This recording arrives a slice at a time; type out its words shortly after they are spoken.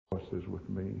voices with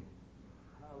me.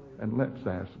 And let's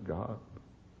ask God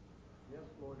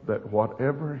that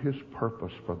whatever His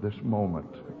purpose for this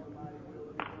moment,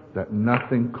 that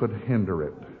nothing could hinder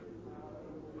it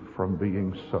from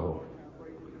being so.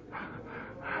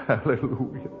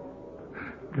 Hallelujah.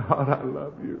 God, I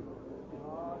love you.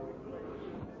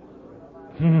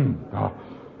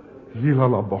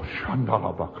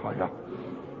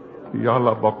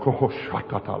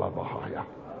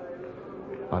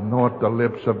 Anoint the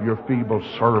lips of your feeble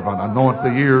servant. Anoint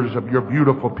the ears of your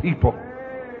beautiful people.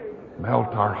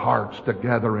 Melt our hearts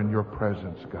together in your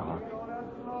presence, God.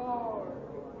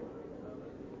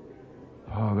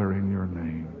 Father, in your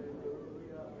name,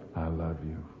 I love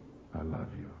you. I love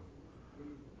you.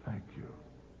 Thank you.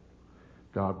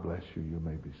 God bless you. You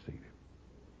may be seated.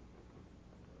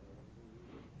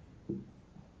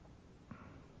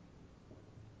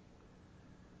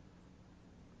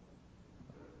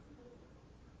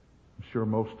 I'm sure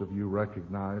most of you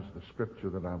recognize the scripture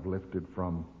that I've lifted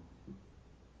from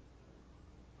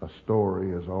a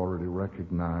story is already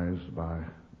recognized by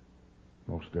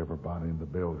most everybody in the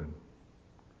building.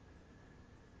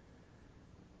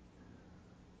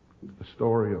 The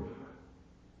story of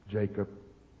Jacob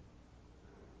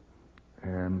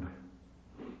and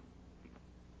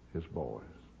his boys.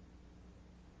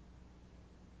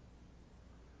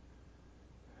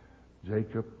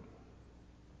 Jacob,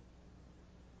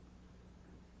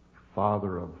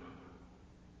 father of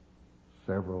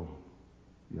several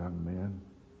young men.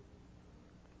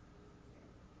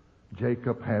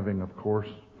 Jacob having, of course,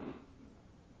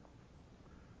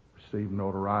 received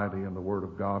notoriety in the Word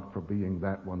of God for being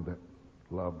that one that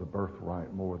loved the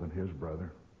birthright more than his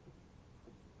brother.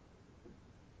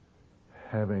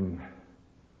 Having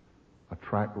a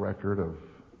track record of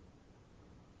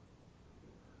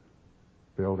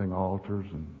building altars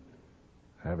and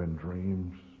having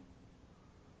dreams,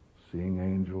 seeing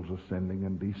angels ascending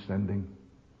and descending,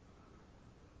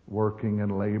 working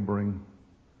and laboring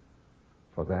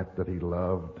for that he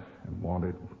loved and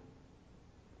wanted.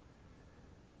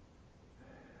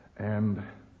 And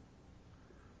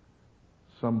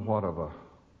somewhat of a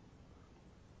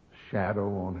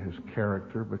shadow on his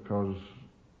character because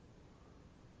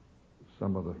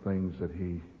some of the things that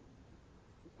he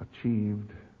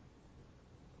achieved,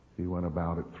 he went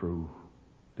about it through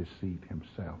deceit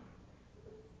himself.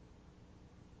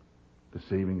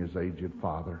 Deceiving his aged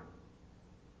father,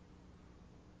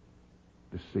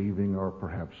 deceiving or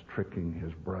perhaps tricking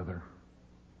his brother.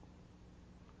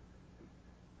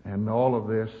 And all of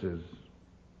this is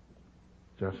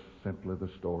just simply the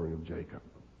story of Jacob.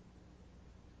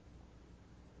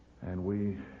 And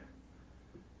we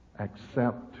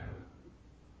accept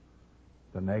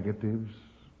the negatives,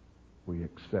 we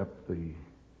accept the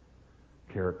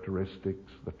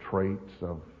characteristics, the traits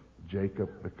of Jacob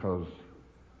because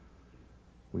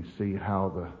we see how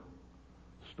the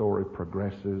story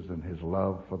progresses and his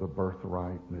love for the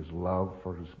birthright and his love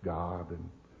for his God and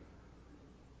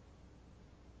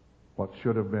what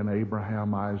should have been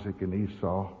Abraham, Isaac, and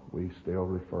Esau, we still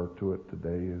refer to it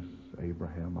today as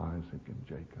Abraham, Isaac, and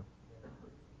Jacob.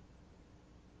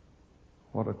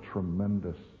 What a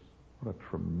tremendous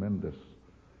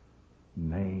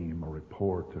name or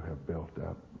rapport to have built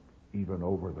up, even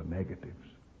over the negatives.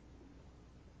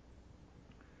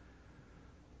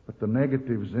 But the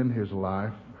negatives in his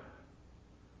life,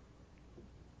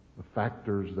 the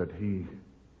factors that he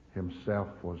himself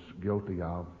was guilty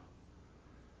of,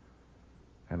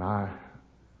 and I'm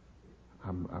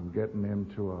getting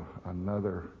into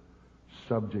another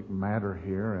subject matter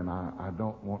here, and I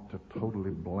don't want to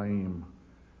totally blame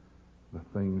the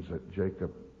things that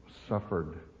Jacob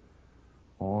suffered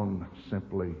on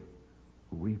simply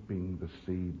reaping the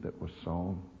seed that was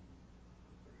sown,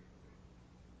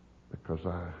 because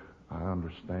I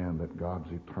understand that God's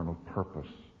eternal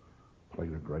purpose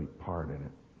played a great part in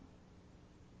it.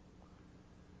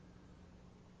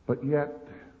 But yet,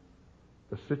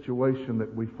 the situation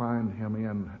that we find him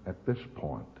in at this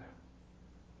point,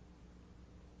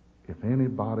 if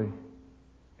anybody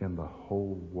in the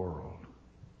whole world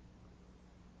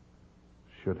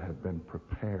should have been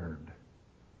prepared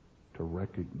to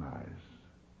recognize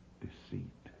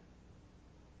deceit,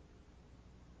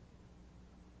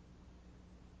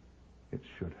 it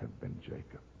should have been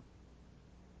Jacob.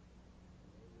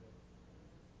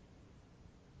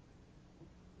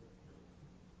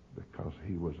 Because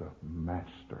he was a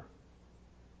master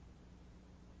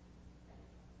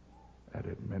at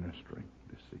administering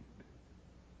deceit.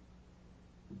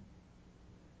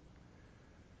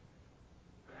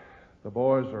 The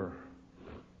boys are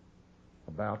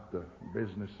about the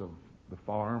business of the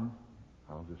farm.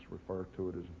 I'll just refer to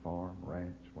it as a farm,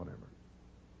 ranch, whatever.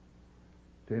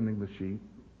 tending the sheep,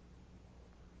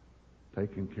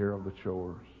 taking care of the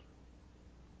chores.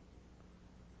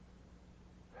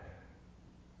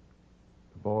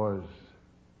 The boys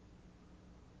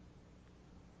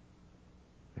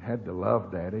had to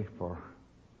love Daddy for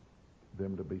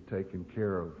them to be taking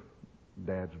care of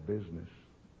Dad's business.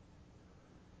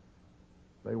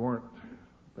 They weren't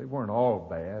all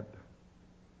bad.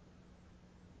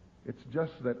 It's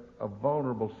just that a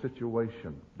vulnerable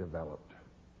situation developed.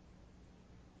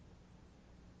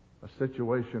 A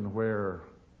situation where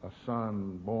a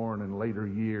son born in later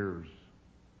years,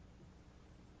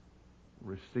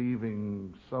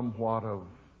 receiving somewhat of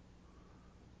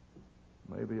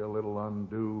maybe a little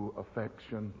undue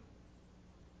affection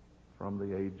from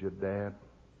the aged dad,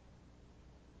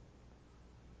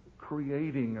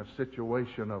 creating a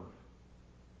situation of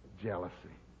jealousy.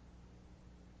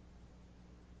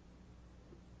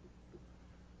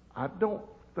 I don't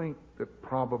think that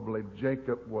probably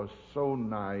Jacob was so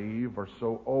naive or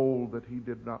so old that he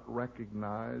did not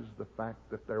recognize the fact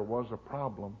that there was a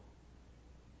problem.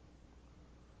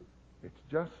 It's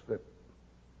just that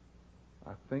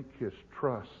I think his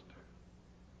trust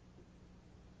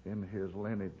in his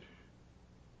lineage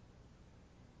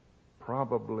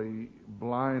probably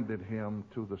blinded him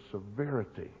to the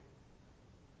severity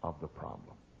of the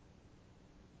problem.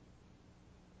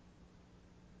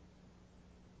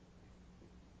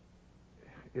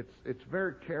 It's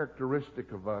very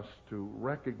characteristic of us to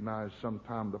recognize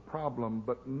sometime the problem,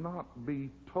 but not be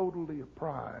totally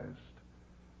apprised,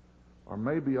 or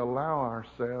maybe allow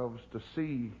ourselves to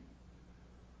see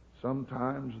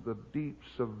sometimes the deep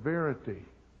severity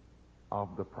of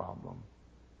the problem.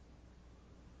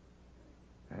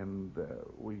 And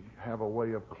we have a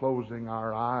way of closing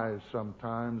our eyes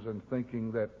sometimes and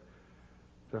thinking that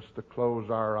just to close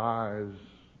our eyes,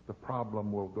 the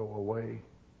problem will go away.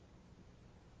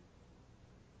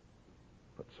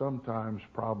 But sometimes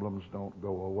problems don't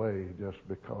go away just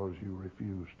because you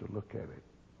refuse to look at it.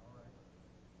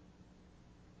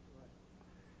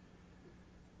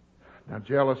 Now,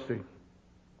 jealousy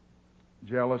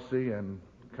and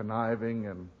conniving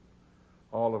and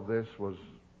all of this was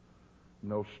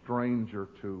no stranger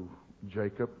to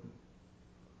Jacob.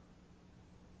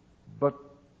 But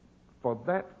for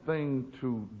that thing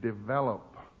to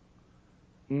develop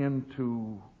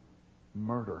into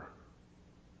murder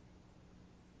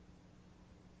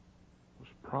was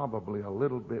probably a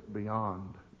little bit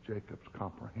beyond Jacob's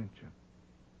comprehension.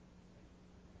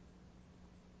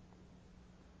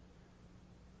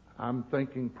 I'm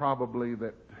thinking probably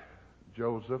that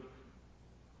Joseph,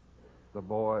 the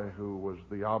boy who was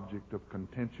the object of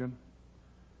contention,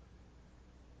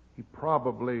 he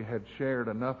probably had shared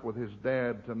enough with his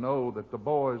dad to know that the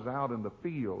boys out in the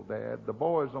field, Dad, the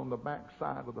boys on the back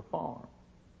side of the farm,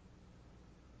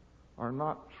 are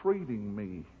not treating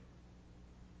me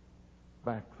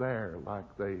back there like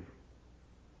they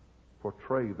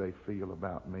portray they feel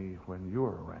about me when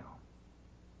you're around.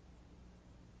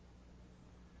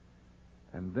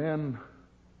 And then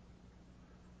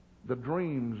the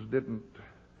dreams didn't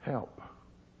help.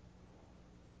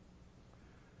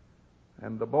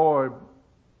 And the boy,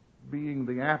 being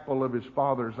the apple of his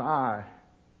father's eye,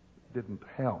 didn't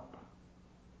help.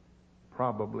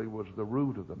 Probably was the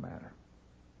root of the matter.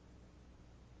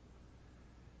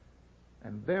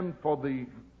 And then for the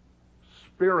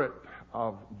spirit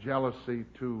of jealousy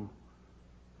to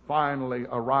finally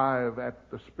arrive at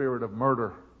the spirit of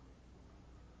murder,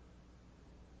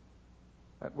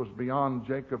 that was beyond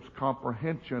Jacob's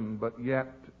comprehension, but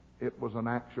yet it was an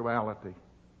actuality.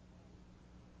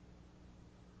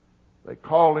 They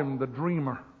call him the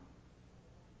dreamer.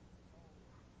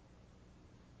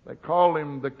 They call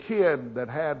him the kid that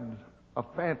had a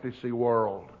fantasy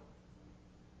world.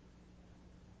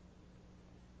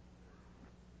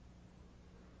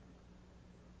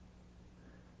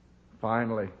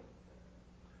 Finally,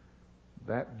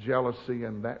 that jealousy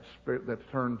and that spirit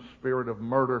that turned spirit of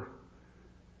murder,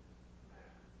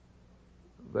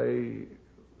 they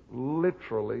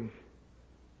literally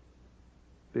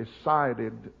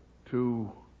decided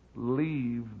to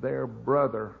leave their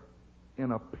brother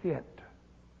in a pit.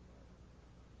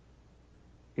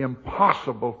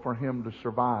 Impossible for him to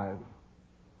survive.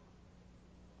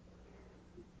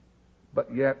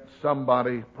 But yet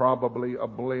somebody, probably a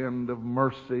blend of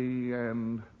mercy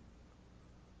and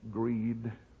greed,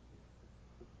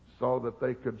 saw that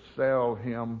they could sell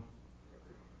him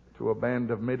to a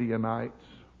band of Midianites,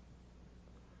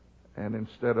 and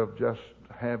instead of just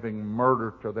having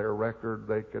murder to their record,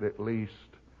 they could at least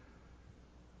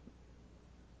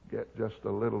get just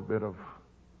a little bit of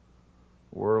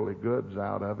worldly goods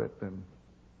out of it. And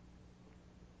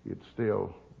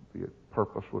the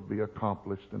purpose would be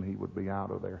accomplished and he would be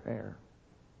out of their hair.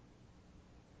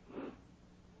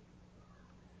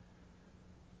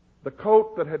 The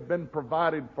coat that had been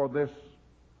provided for this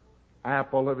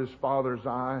apple of his father's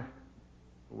eye,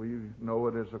 we know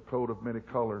it as a coat of many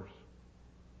colors.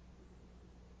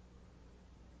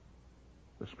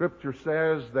 The Scripture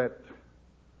says that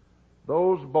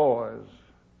those boys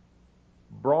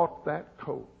brought that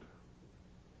coat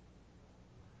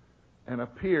and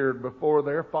appeared before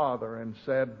their father and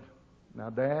said,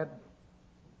 "Now, Dad,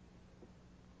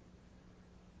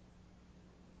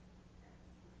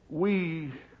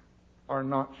 we are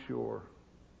not sure.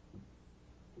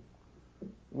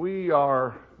 We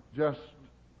are just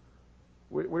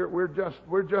we're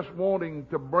just wanting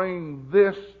to bring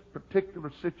this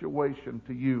particular situation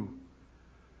to you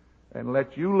and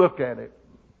let you look at it,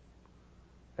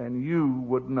 and you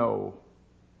would know."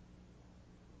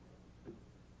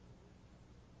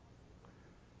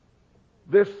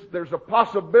 There's a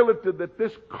possibility that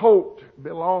this coat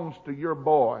belongs to your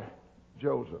boy,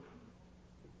 Joseph.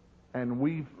 And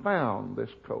we found this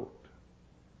coat.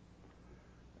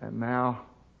 And now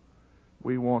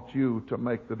we want you to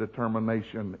make the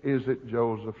determination, is it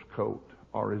Joseph's coat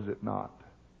or is it not?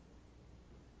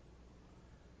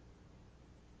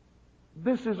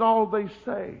 This is all they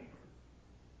say.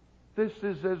 This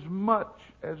is as much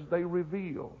as they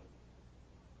reveal.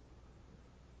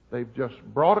 They've just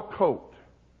brought a coat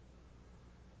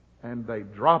and they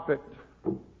drop it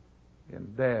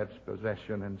in Dad's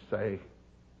possession and say,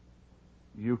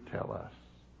 "You tell us."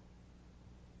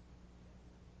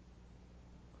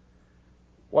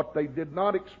 What they did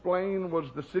not explain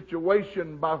was the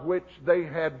situation by which they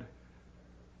had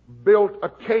built a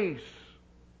case.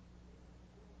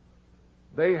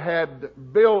 They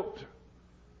had built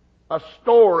a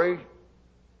story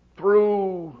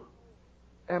through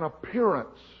an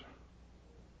appearance.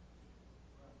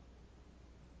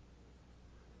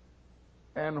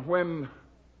 And when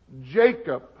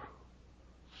Jacob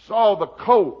saw the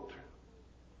coat,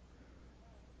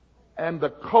 and the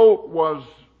coat was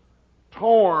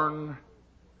torn,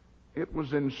 it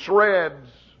was in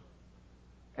shreds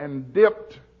and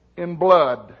dipped in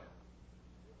blood,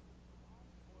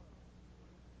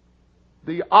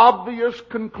 the obvious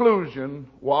conclusion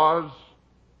was,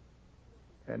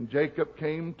 and Jacob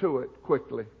came to it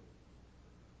quickly,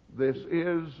 "This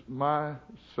is my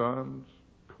son's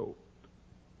coat."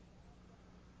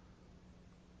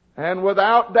 And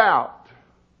without doubt,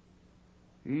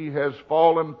 he has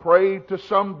fallen prey to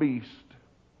some beast,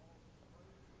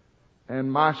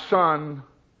 and my son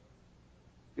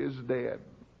is dead.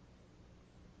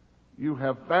 You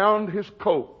have found his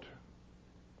coat,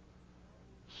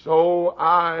 so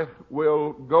I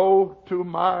will go to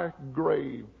my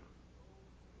grave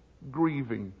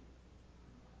grieving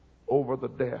over the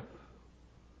death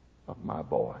of my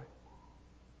boy.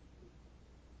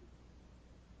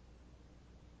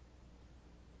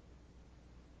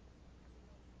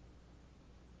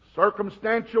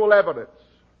 Circumstantial evidence,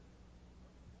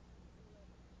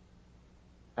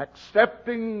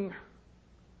 accepting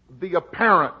the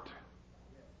apparent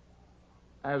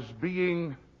as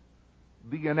being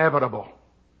the inevitable.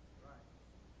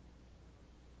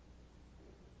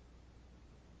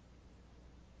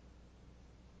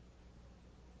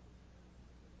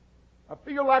 I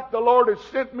feel like the Lord has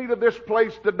sent me to this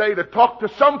place today to talk to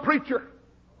some preacher,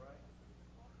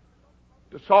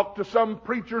 to talk to some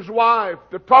preacher's wife,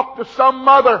 to talk to some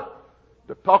mother,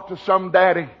 to talk to some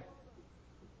daddy,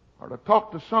 or to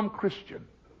talk to some Christian.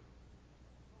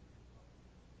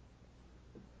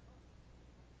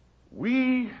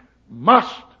 We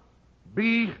must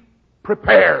be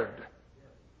prepared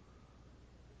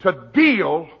to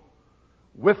deal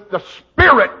with the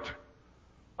spirit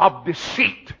of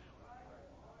deceit.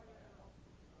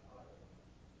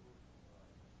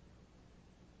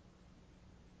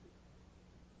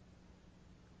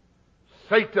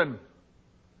 Satan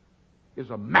is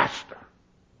a master.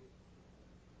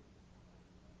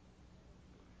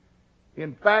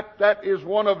 In fact, that is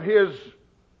one of his,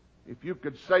 if you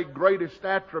could say, greatest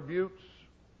attributes.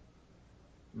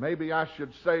 Maybe I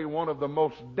should say one of the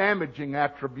most damaging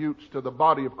attributes to the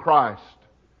body of Christ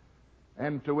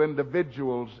and to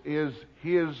individuals is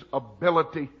his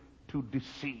ability to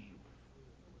deceive.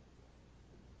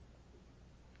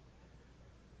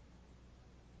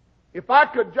 If I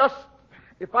could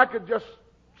just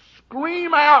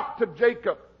scream out to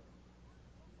Jacob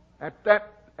at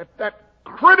that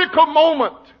critical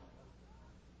moment,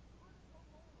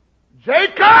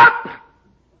 "Jacob,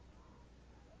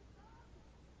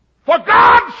 for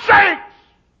God's sakes,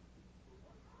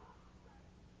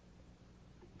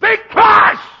 think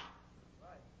twice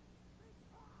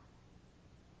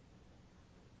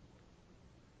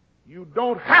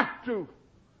don't have to.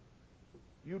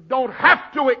 You don't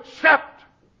have to accept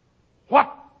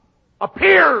what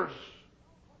appears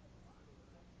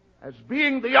as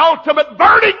being the ultimate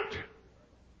verdict.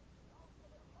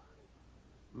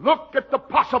 Look at the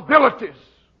possibilities.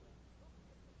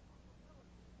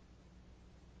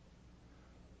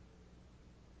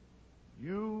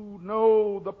 You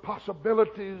know the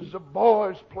possibilities of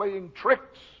boys playing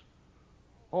tricks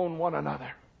on one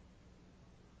another.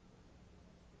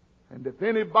 And if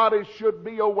anybody should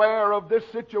be aware of this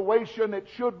situation, it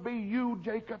should be you,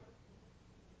 Jacob.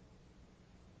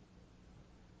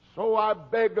 So I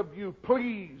beg of you,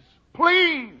 please,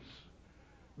 please,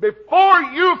 before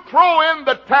you throw in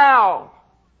the towel,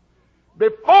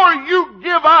 before you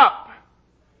give up,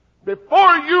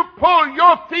 before you pull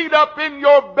your feet up in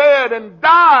your bed and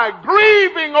die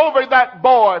grieving over that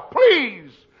boy,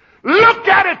 please look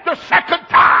at it the second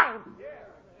time.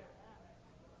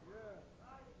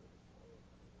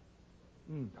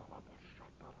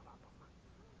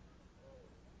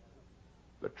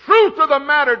 The truth of the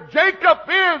matter, Jacob,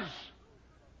 is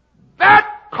that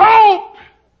coat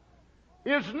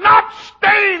is not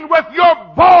stained with your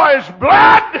boy's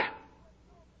blood.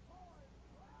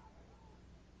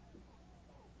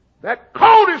 That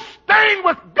coat is stained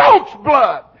with goat's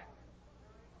blood.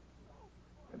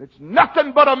 And it's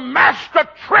nothing but a master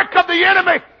trick of the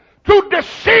enemy to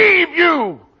deceive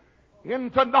you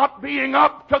into not being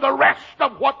up to the rest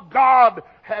of what God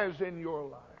has in your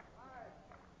life.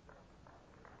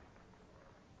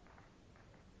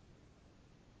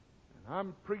 And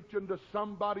I'm preaching to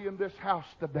somebody in this house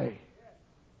today.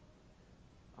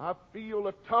 I feel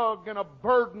a tug and a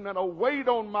burden and a weight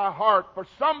on my heart for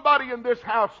somebody in this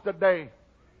house today.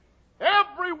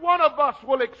 Every one of us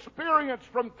will experience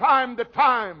from time to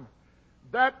time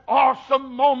that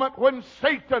awesome moment when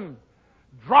Satan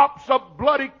drops a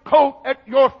bloody coat at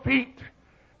your feet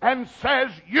and says,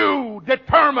 you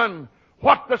determine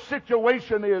what the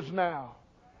situation is now.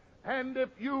 And if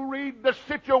you read the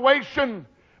situation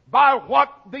by what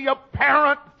the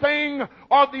apparent thing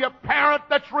or the apparent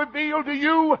that's revealed to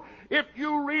you, if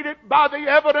you read it by the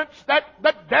evidence that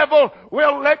the devil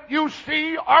will let you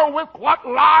see or with what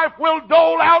life will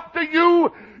dole out to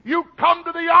you, you come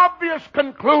to the obvious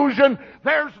conclusion,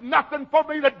 there's nothing for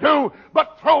me to do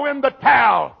but throw in the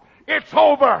towel. It's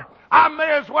over. I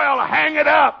may as well hang it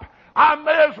up. I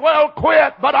may as well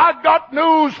quit. But I've got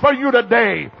news for you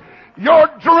today. Your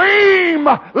dream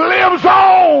lives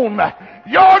on.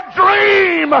 Your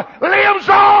dream lives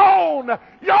on.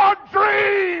 Your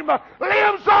dream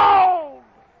lives on.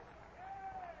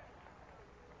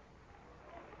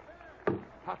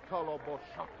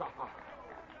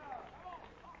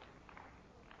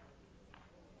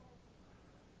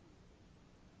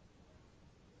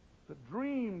 The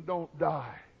dream don't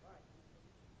die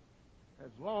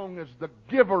as long as the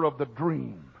giver of the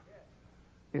dream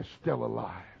is still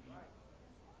alive.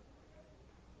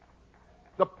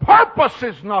 The purpose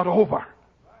is not over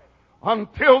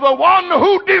until the one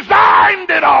who designed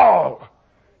it all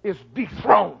is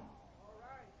dethroned.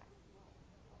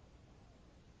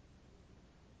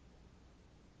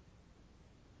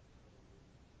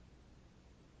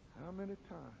 How many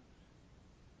times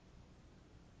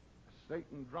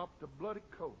Satan dropped a bloody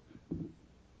coat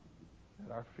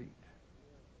at our feet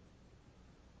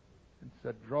and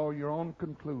said, draw your own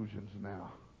conclusions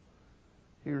now.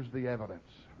 Here's the evidence.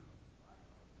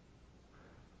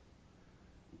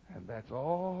 And that's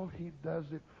all he does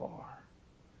it for,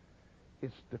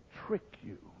 is to trick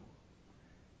you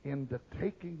into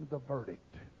taking the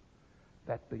verdict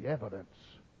that the evidence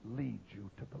leads you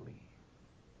to believe.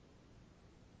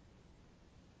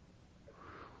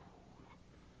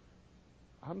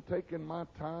 I'm taking my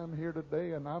time here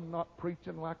today, and I'm not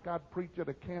preaching like I'd preach at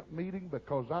a camp meeting,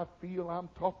 because I feel I'm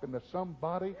talking to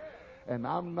somebody, and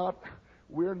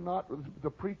we're not,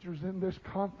 the preachers in this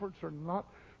conference are not,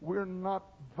 we're not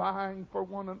vying for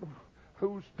one of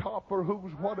who's top or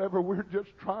who's whatever. We're just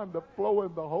trying to flow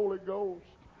in the Holy Ghost.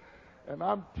 And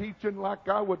I'm teaching like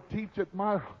I would teach at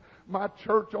my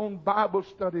church on Bible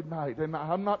study night. And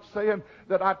I'm not saying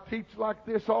that I teach like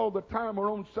this all the time or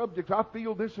on subjects. I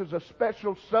feel this is a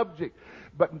special subject.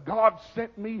 But God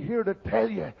sent me here to tell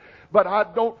you. But I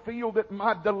don't feel that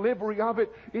my delivery of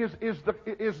it is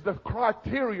the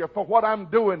criteria for what I'm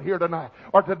doing here tonight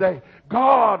or today.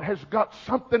 God has got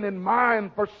something in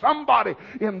mind for somebody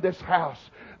in this house.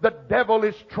 The devil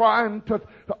is trying to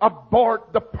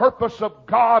abort the purpose of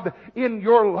God in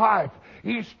your life.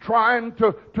 He's trying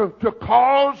to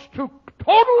cause to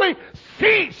totally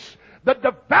cease the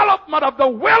development of the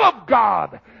will of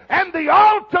God and the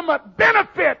ultimate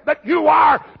benefit that you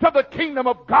are to the kingdom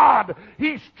of God.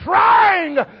 He's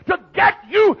trying to get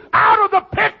you out of the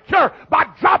picture by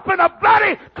dropping a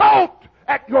bloody coat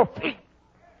at your feet.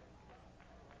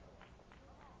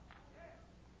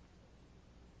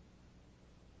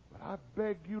 But I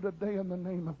beg you today in the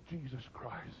name of Jesus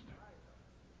Christ,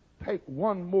 take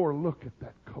one more look at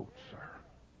that coat, sir.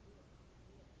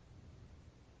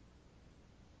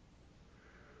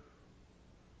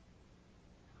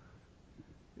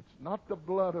 It's not the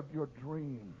blood of your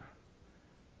dream.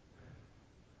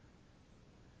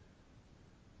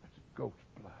 It's goat's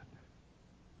blood.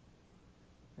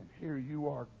 And here you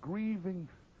are grieving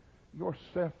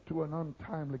yourself to an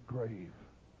untimely grave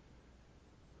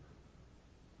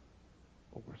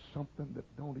over something that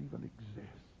don't even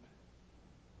exist.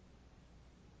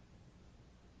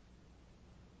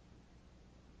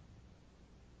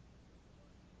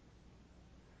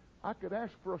 I could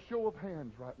ask for a show of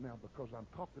hands right now because I'm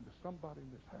talking to somebody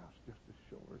in this house just as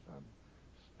sure as I'm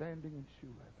standing in shoe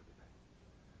leather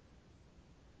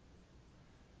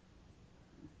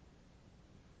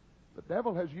today. The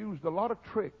devil has used a lot of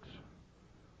tricks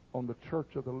on the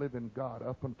church of the living God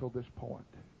up until this point.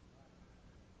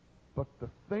 But the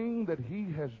thing that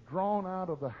he has drawn out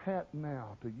of the hat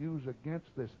now to use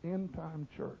against this end-time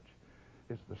church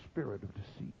is the spirit of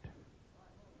deceit.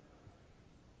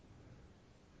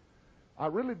 I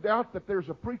really doubt that there's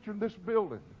a preacher in this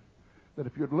building that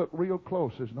if you'd look real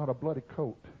close, there's not a bloody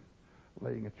coat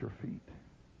laying at your feet.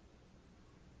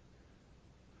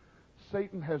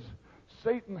 Satan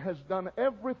has done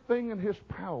everything in his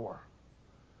power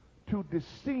to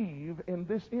deceive in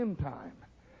this end time.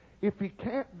 If he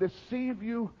can't deceive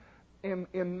you in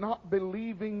not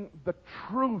believing the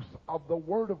truth of the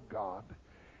Word of God,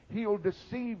 he'll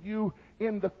deceive you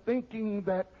in the thinking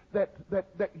that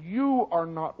you are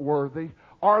not worthy,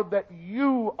 or that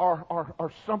you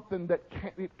are something that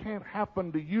can't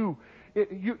happen to you.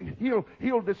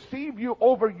 He'll deceive you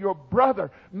over your brother,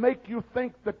 make you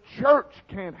think the church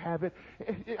can't have it.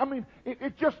 I mean,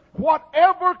 it just,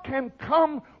 whatever can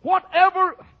come,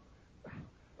 whatever.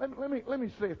 Let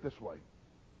me say it this way.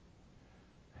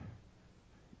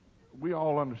 We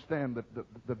all understand that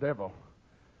the devil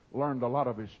learned a lot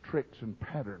of his tricks and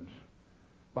patterns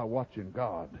by watching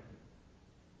God.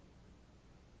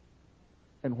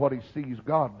 And what he sees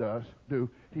God do,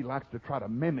 he likes to try to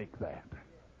mimic that.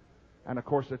 And of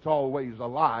course it's always a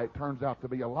lie. It turns out to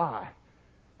be a lie.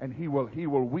 And he will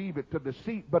weave it to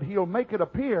deceit, but he'll make it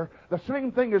appear the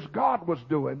same thing as God was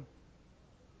doing,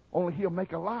 only he'll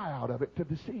make a lie out of it to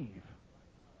deceive.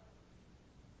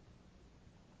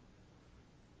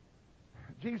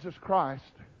 Jesus Christ,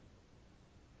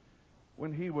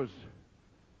 when he was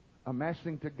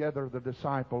amassing together the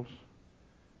disciples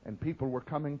and people were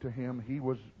coming to him, he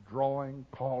was drawing,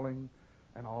 calling,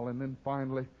 and all. And then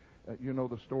finally, you know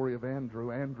the story of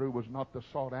Andrew. Andrew was not the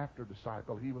sought-after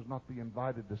disciple. He was not the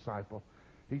invited disciple.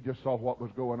 He just saw what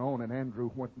was going on, and Andrew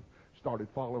went and started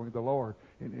following the Lord.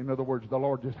 In other words, the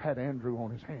Lord just had Andrew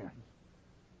on his hands.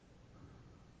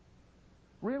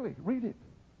 Really, read it.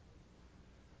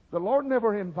 The Lord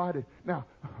never invited. Now,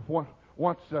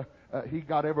 once he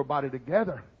got everybody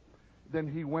together, then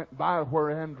he went by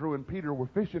where Andrew and Peter were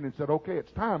fishing and said, okay,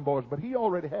 it's time, boys. But he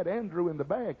already had Andrew in the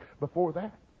bag before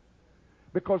that.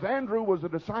 Because Andrew was a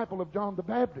disciple of John the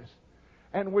Baptist.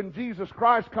 And when Jesus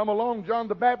Christ come along, John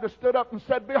the Baptist stood up and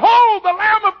said, behold, the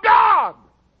Lamb of God!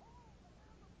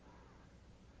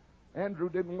 Andrew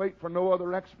didn't wait for no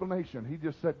other explanation. He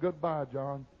just said, goodbye,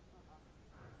 John.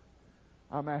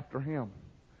 I'm after him.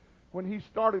 When he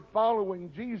started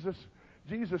following Jesus,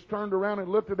 Jesus turned around and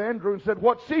looked at Andrew and said,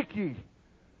 what seek ye?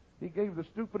 He gave the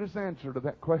stupidest answer to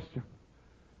that question.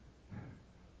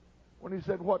 When he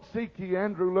said, what seek ye?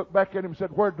 Andrew looked back at him and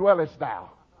said, where dwellest thou?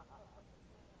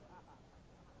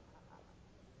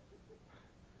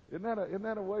 Isn't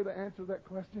that a way to answer that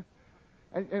question?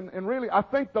 And really, I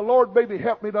think the Lord maybe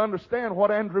helped me to understand what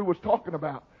Andrew was talking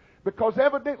about. Because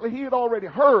evidently he had already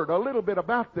heard a little bit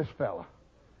about this fella.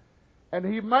 And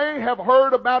he may have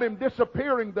heard about him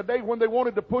disappearing the day when they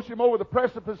wanted to push him over the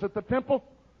precipice at the temple.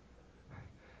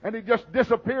 And he just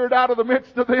disappeared out of the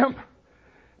midst of them.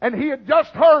 And he had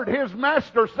just heard his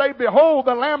master say, behold,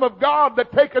 the Lamb of God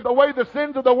that taketh away the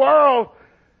sins of the world.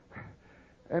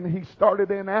 And he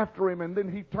started in after him, and then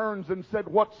he turns and said,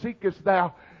 what seekest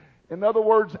thou? In other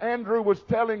words, Andrew was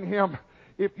telling him,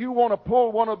 if you want to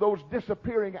pull one of those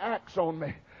disappearing acts on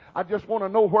me, I just want to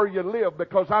know where you live,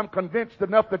 because I'm convinced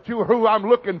enough that you're who I'm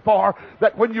looking for,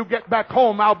 that when you get back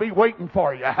home, I'll be waiting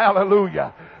for you.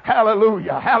 Hallelujah.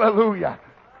 Hallelujah. Hallelujah.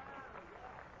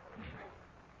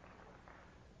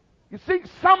 You see,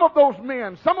 some of those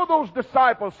men, some of those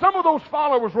disciples, some of those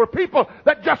followers were people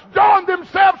that just joined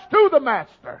themselves to the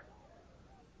Master.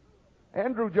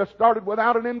 Andrew just started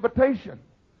without an invitation.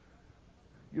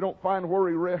 You don't find where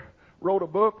he wrote a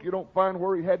book. You don't find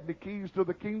where he had the keys to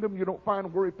the kingdom. You don't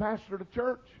find where he pastored a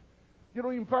church. You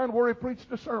don't even find where he preached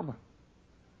a sermon.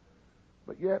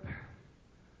 But yet,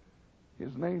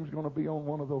 his name's going to be on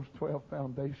one of those 12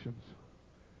 foundations.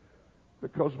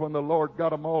 Because when the Lord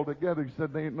got them all together, He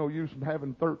said, there ain't no use in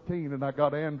having 13, and I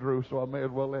got Andrew, so I may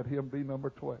as well let him be number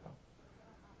 12.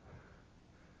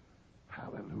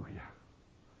 Hallelujah.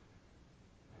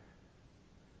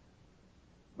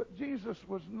 But Jesus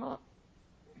was not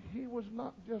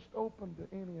just open to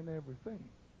any and everything.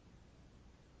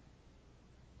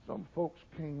 Some folks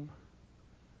came,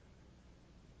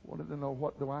 wanted to know,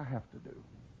 what do I have to do?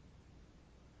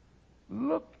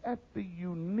 Look at the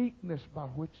uniqueness by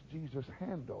which Jesus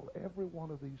handled every one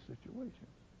of these situations.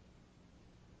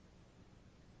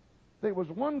 There was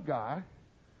one guy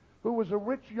who was a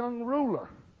rich young ruler,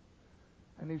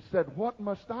 and he said, what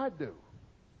must I do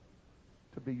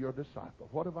to be your disciple?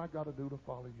 What have I got to do to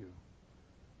follow you?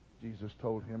 Jesus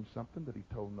told him something that he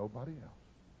told nobody else.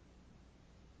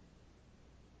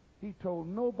 He told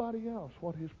nobody else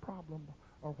what his problem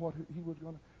or what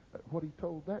he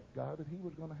told that guy that he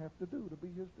was going to have to do to be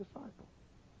his disciple.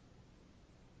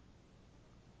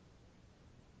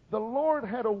 The Lord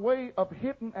had a way of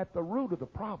hitting at the root of the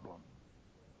problem.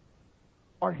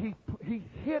 Or he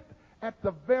hit at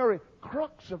the very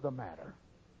crux of the matter.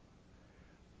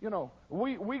 You know,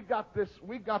 we got this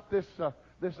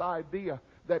idea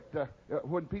that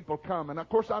when people come, and of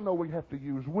course I know we have to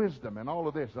use wisdom and all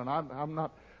of this, and I'm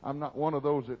not one of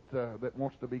those that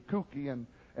wants to be kooky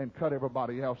and cut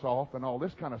everybody else off and all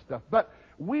this kind of stuff. But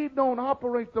we don't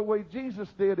operate the way Jesus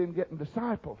did in getting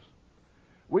disciples.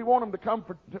 We want them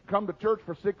to come to church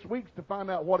for 6 weeks to find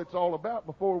out what it's all about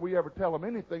before we ever tell them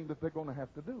anything that they're going to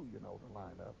have to do, you know, to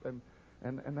line up.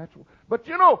 And that's. But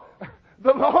you know,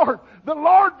 the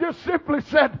Lord just simply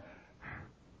said,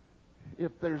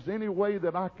 if there's any way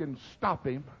that I can stop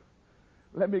him,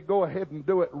 let me go ahead and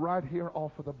do it right here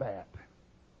off of the bat.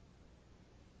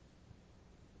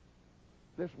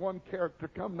 This one character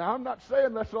come. Now, I'm not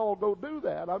saying let's all go do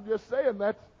that. I'm just saying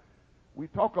we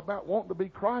talk about wanting to be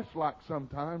Christ-like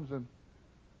sometimes, and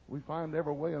we find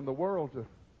every way in the world to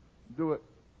do it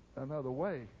another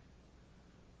way.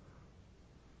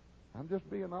 I'm just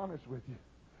being honest with you.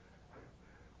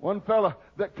 One fella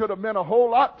that could have meant a whole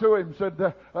lot to him said,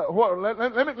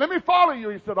 let me follow you.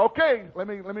 He said, okay, let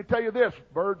me tell you this.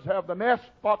 Birds have the nest,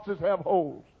 foxes have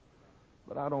holes,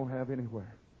 but I don't have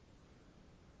anywhere.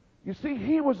 You see,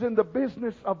 he was in the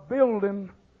business of building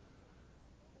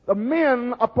the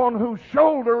men upon whose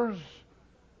shoulders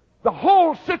the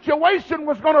whole situation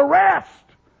was going to rest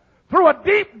through a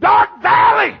deep, dark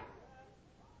valley.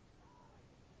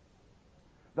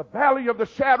 The valley of the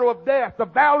shadow of death, the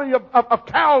valley of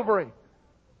Calvary.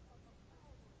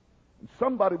 And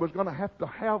somebody was going to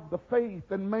have the faith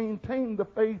and maintain the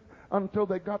faith until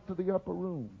they got to the upper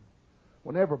room,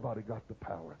 when everybody got the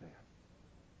power there.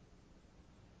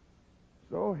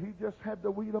 So he just had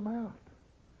to weed them out.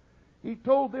 He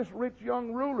told this rich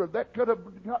young ruler that could have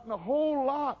gotten a whole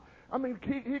lot. I mean,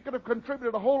 he could have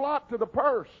contributed a whole lot to the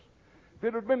purse. If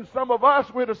it had been some of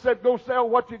us, we'd have said, go sell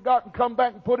what you got and come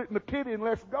back and put it in the kitty and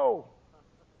let's go.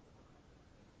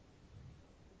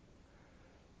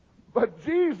 But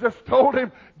Jesus told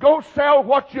him, go sell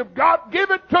what you've got, give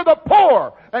it to the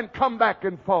poor, and come back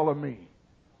and follow me.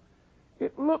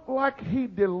 It looked like he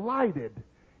delighted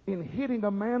in hitting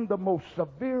a man the most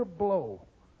severe blow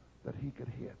that he could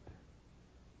hit.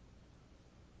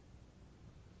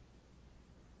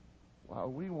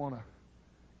 While we want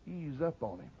to ease up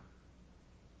on him.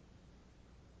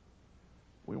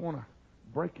 We want to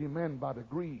break him in by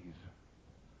degrees.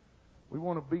 We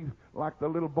want to be like the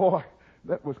little boy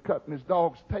that was cutting his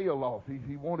dog's tail off.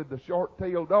 He wanted the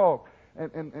short-tailed dog.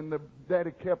 And the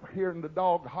daddy kept hearing the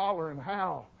dog holler and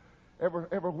howl,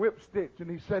 ever whip stitch. And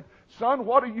he said, son,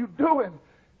 what are you doing?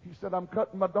 He said, I'm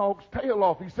cutting my dog's tail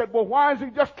off. He said, well, why is he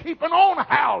just keeping on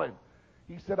howling?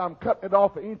 He said, I'm cutting it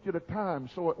off an inch at a time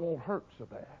so it won't hurt so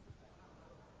bad.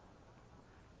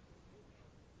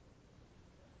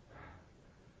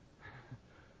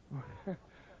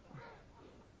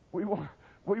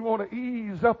 We want to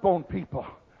ease up on people.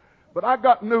 But I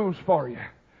got news for you.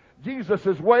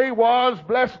 Jesus' way was,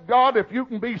 bless God, if you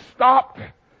can be stopped,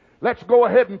 let's go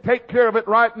ahead and take care of it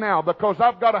right now, because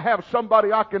I've got to have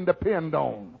somebody I can depend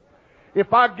on.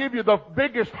 If I give you the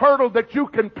biggest hurdle that you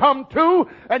can come to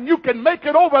and you can make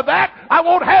it over that, I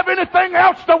won't have anything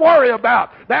else to worry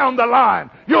about down the line.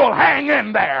 You'll hang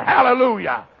in there.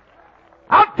 Hallelujah.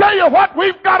 I'll tell you what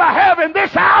we've got to have in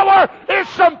this hour is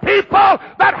some people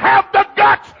that have the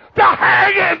guts to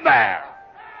hang in there.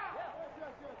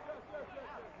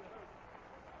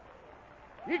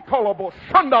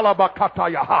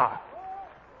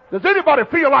 Does anybody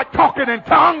feel like talking in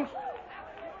tongues?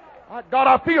 My God,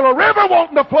 I feel a river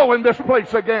wanting to flow in this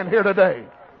place again here today.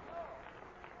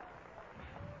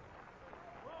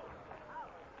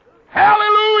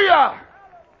 Hallelujah!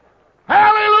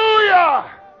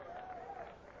 Hallelujah!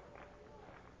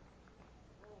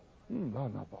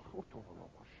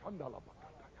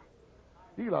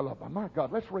 My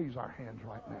God, let's raise our hands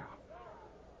right now.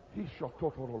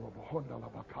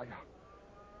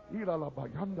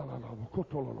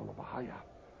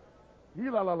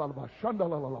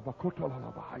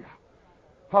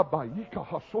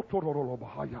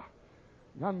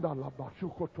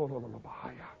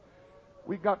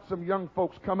 We got some young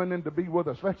folks coming in to be with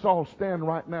us. Let's all stand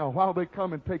right now while they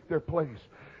come and take their place.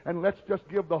 And let's just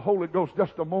give the Holy Ghost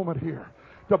just a moment here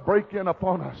to break in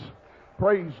upon us.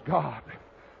 Praise God.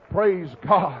 Praise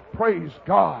God. Praise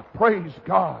God. Praise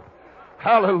God.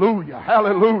 Hallelujah.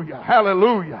 Hallelujah.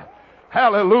 Hallelujah.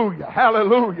 Hallelujah.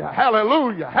 Hallelujah.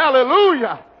 Hallelujah.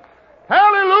 Hallelujah.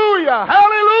 Hallelujah.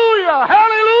 Hallelujah.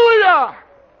 Hallelujah.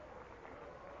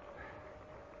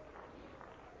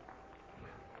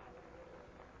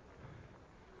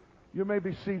 You may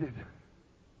be seated.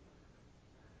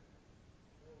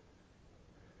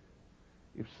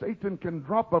 If Satan can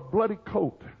drop a bloody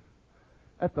coat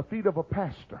at the feet of a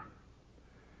pastor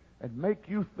and make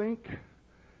you think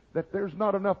that there's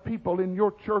not enough people in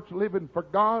your church living for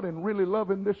God and really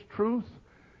loving this truth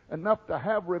enough to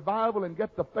have revival and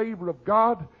get the favor of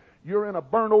God, you're in a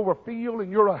burnt over field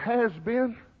and you're a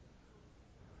has-been.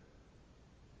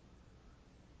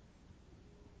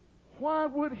 Why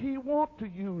would he want to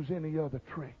use any other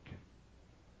trick?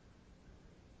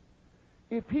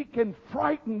 If he can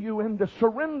frighten you into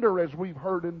surrender, as we've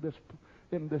heard in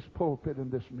this pulpit, in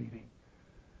this meeting,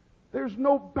 there's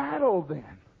no battle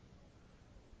then.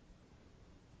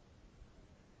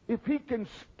 If he can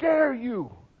scare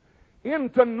you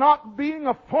into not being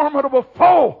a formidable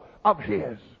foe of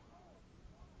his,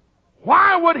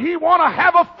 why would he want to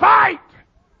have a fight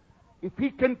if he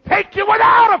can take you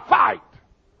without a fight?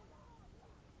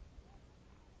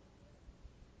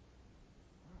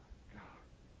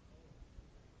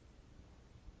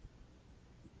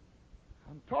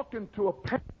 I'm talking to a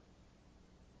parent.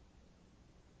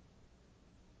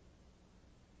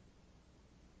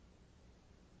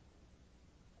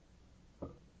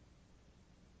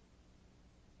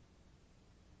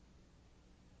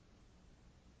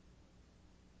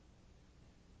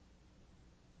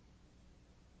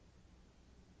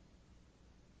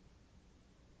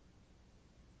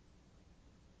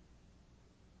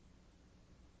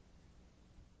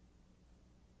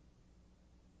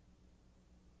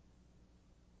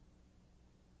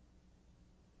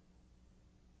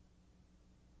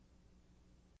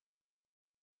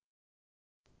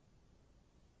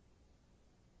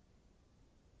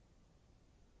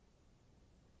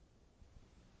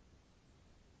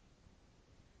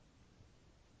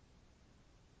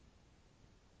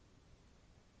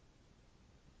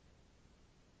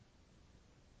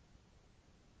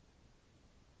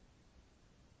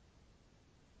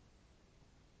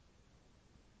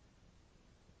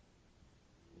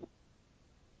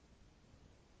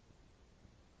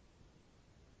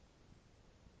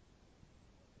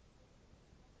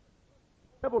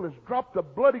 The devil has dropped a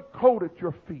bloody coat at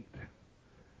your feet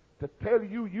to tell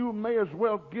you you may as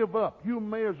well give up. You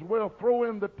may as well throw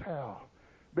in the towel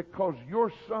because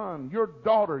your son, your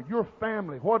daughter, your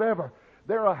family, whatever,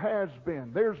 they're a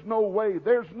has-been. There's no way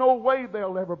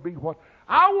they'll ever be what.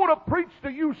 I want to preach to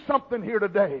you something here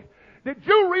today. Did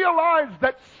you realize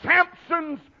that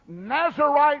Samson's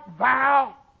Nazirite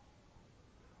vow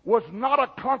was not a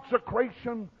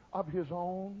consecration of his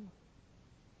own?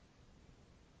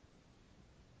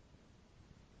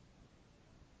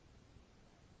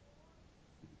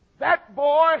 That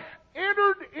boy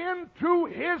entered into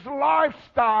his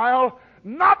lifestyle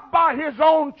not by his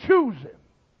own choosing.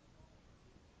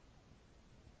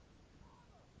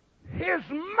 His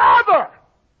mother,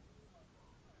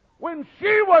 when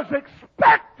she was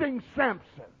expecting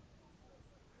Samson,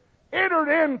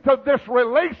 entered into this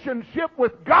relationship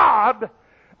with God,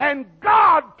 and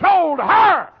God told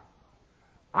her,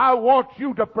 I want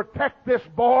you to protect this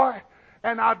boy,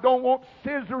 and I don't want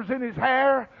scissors in his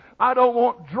hair. I don't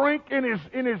want drink in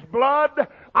his blood.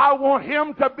 I want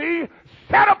him to be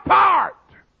set apart.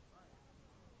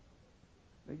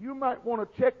 Now, you might want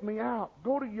to check me out.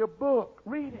 Go to your book.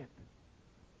 Read it.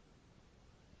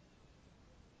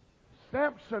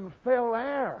 Samson fell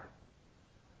heir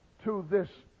to this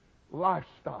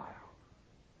lifestyle.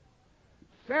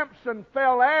 Samson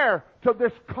fell heir to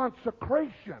this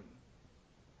consecration.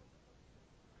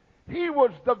 He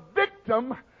was the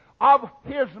victim of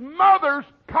his mother's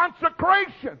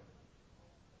consecration.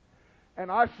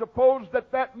 And I suppose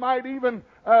that might even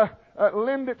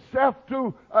lend itself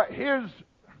to his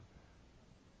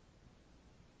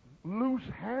loose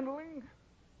handling.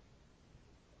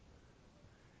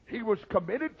 He was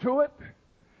committed to it,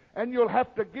 and you'll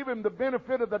have to give him the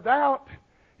benefit of the doubt.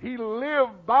 He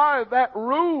lived by that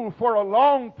rule for a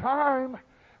long time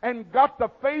and got the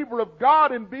favor of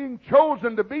God in being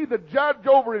chosen to be the judge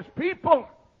over his people.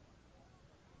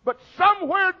 But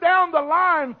somewhere down the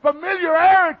line,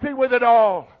 familiarity with it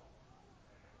all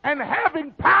and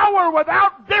having power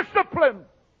without discipline,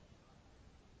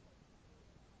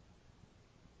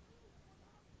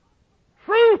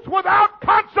 truth without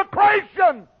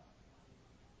consecration.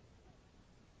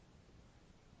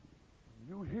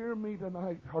 You hear me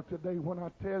tonight or today when I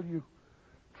tell you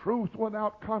truth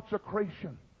without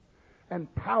consecration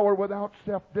and power without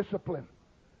self-discipline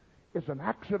is an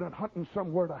accident hunting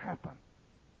somewhere to happen.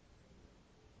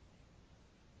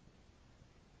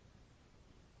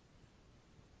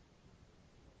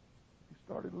 He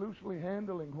started loosely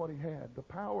handling what he had, the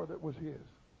power that was his.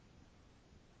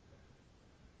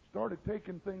 Started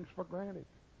taking things for granted.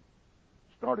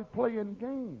 Started playing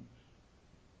games.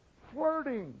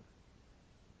 Flirting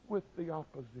with the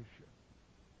opposition.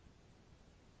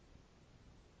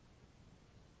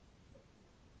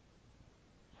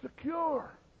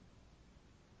 Secure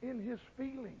in his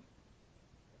feeling.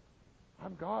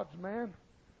 I'm God's man,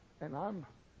 and I'm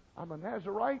a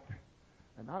Nazirite,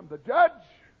 and I'm the judge,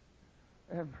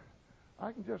 and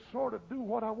I can just sort of do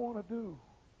what I want to do.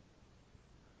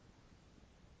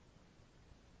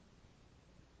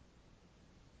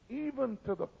 Even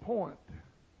to the point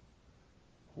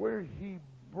where he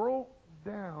broke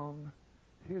down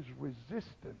his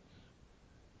resistance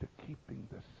to keeping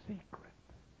the secret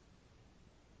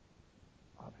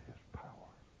of his power.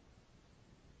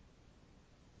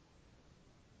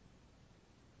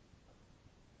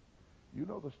 You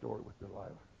know the story with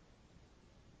Delilah.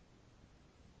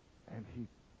 And he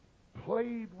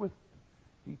played with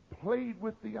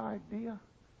the idea.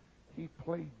 He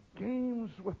played games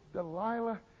with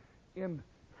Delilah in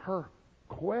her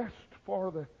quest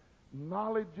for the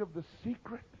knowledge of the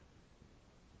secret.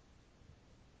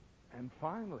 And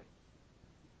finally,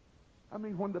 I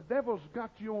mean, when the devil's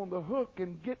got you on the hook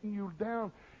and getting you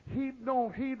down, he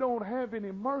don't have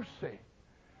any mercy.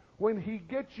 When he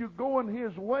gets you going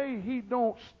his way, he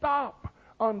don't stop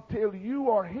until you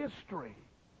are history.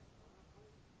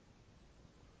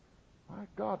 My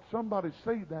God, somebody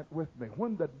say that with me.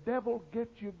 When the devil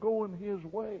gets you going his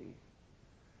way,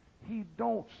 he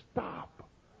don't stop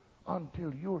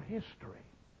until you're history.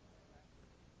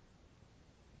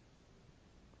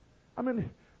 I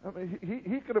mean,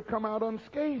 he could have come out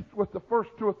unscathed with the first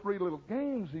 2 or 3 little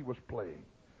games he was playing.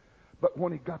 But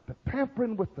when he got to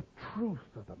tampering with the truth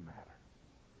of the matter,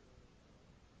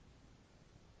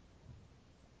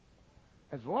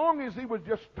 as long as he was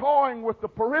just toying with the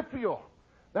peripheral,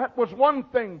 that was one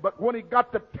thing. But when he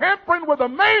got to tampering with a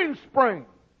mainspring,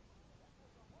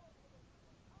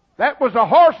 that was a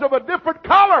horse of a different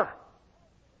color.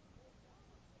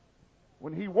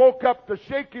 When he woke up to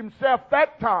shake himself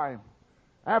that time,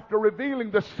 after revealing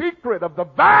the secret of the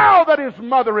vow that his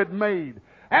mother had made,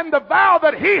 and the vow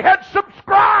that he had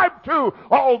subscribed to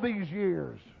all these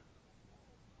years.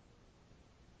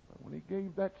 But when he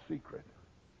gave that secret,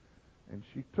 and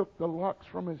she took the locks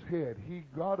from his head, he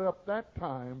got up that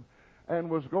time and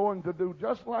was going to do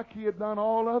just like he had done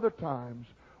all other times,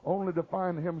 only to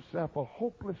find himself a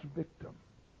hopeless victim.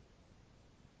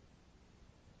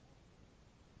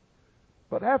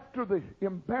 But after the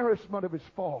embarrassment of his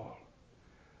fall,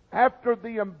 after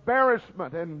the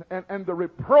embarrassment and the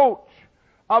reproach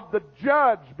of the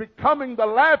judge becoming the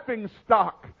laughing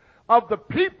stock of the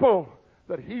people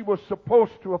that he was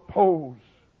supposed to oppose,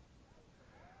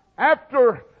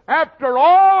 after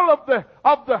all of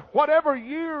the whatever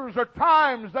years or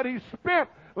times that he spent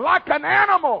like an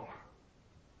animal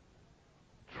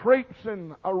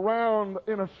traipsing around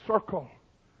in a circle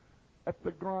at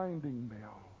the grinding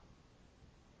mill,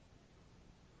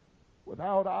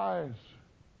 without eyes,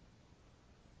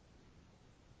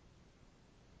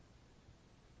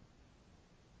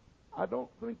 I don't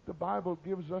think the Bible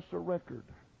gives us a record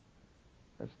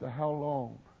as to how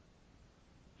long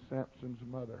Samson's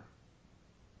mother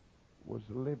was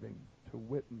living to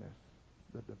witness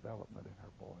the development in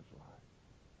her boy's life.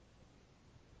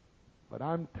 But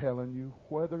I'm telling you,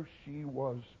 whether she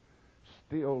was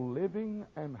still living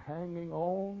and hanging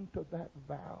on to that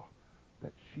vow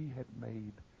that she had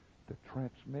made to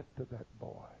transmit to that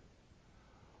boy,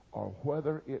 or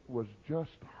whether it was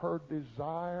just her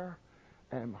desire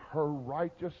and her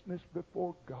righteousness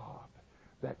before God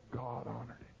that God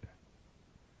honored it.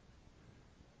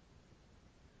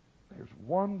 There's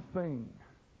one thing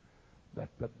that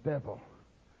the devil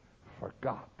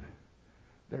forgot.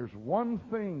 There's one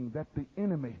thing that the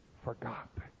enemy forgot.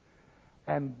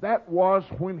 And that was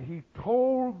when he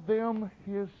told them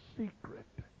his secret.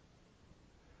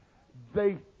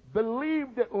 They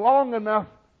believed it long enough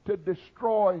to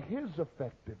destroy his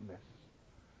effectiveness,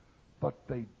 but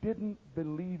they didn't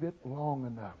believe it long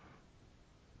enough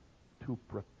to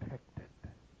protect it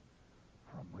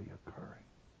from reoccurring.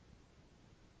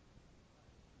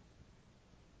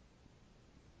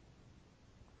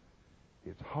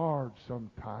 It's hard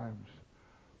sometimes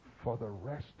for the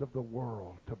rest of the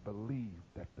world to believe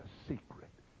that the secret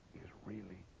is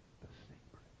really the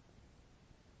secret.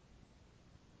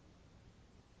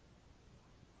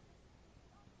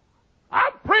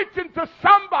 I'm preaching to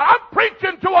somebody. I'm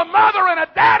preaching to a mother and a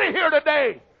daddy here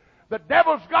today. The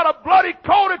devil's got a bloody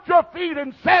coat at your feet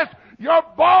and says, your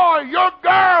boy, your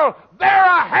girl, they're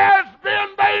a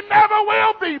has-been. They never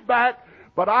will be back.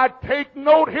 But I take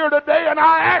note here today and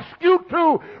I ask you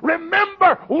to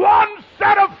remember one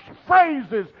set of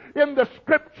phrases in the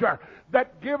Scripture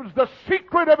that gives the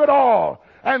secret of it all.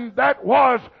 And that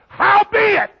was,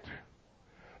 howbeit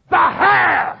the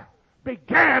hair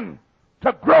began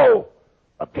to grow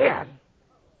again.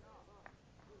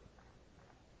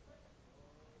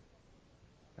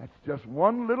 That's just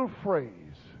one little phrase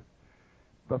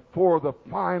before the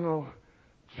final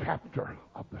chapter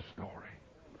of the story.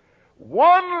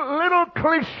 One little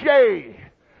cliche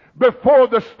before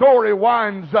the story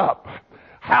winds up.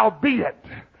 Howbeit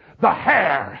the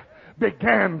hair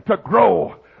began to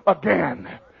grow again.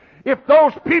 If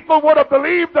those people would have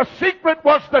believed the secret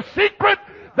was the secret,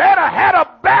 they'd have had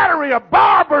a battery of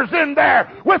barbers in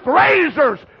there with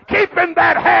razors keeping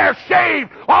that hair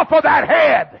shaved off of that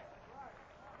head.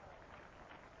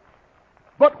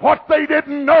 But what they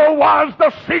didn't know was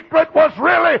the secret was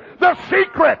really the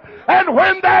secret. And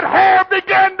when that hair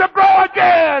began to grow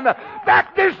again,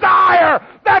 that desire,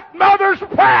 that mother's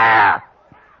prayer,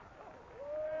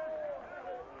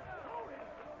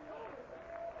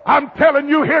 I'm telling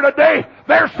you here today,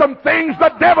 there's some things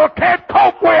the devil can't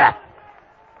cope with.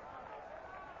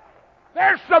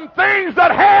 There's some things that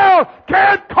hell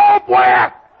can't cope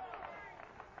with.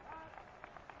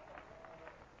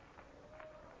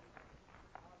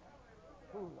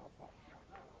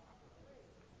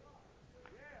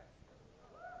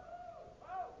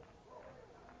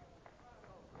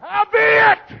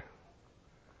 Howbeit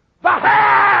the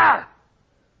hair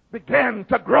began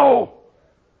to grow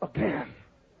again.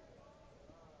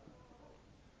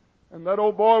 And that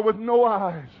old boy with no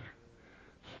eyes,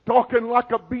 stalking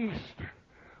like a beast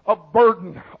of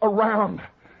burden around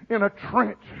in a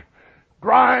trench,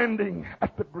 grinding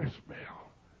at the grist mill.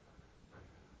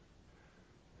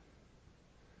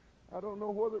 I don't know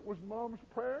whether it was Mom's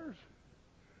prayers.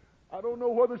 I don't know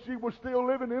whether she was still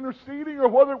living interceding or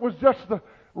whether it was just the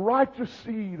righteous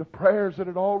seed of prayers that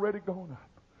had already gone up.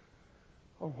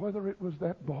 Or whether it was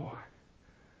that boy.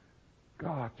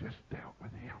 God just dealt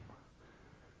with him.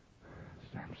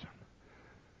 Samson,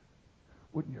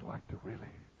 wouldn't you like to really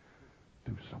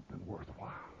do something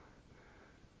worthwhile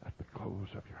at the close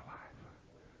of your life?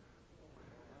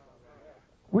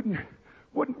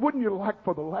 Wouldn't you like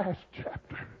for the last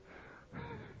chapter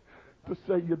to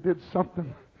say you did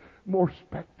something more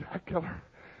spectacular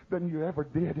than you ever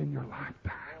did in your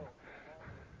lifetime?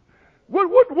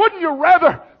 Wouldn't you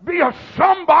rather be a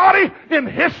somebody in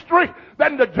history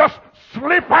than to just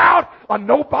slip out a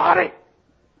nobody?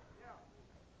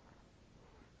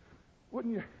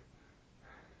 Wouldn't you?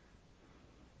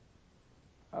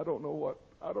 I don't know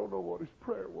what his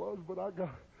prayer was, but I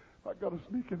got a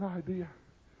sneaking idea,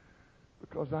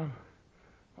 because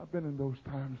I've been in those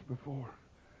times before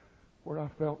where I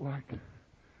felt like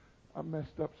I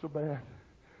messed up so bad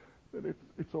that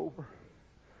it's over.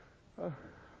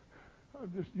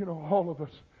 I'm just,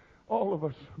 all of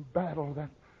us who battle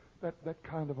that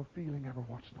kind of a feeling every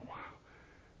once in a while,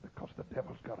 because the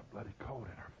devil's got a bloody coat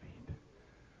in our feet.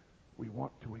 We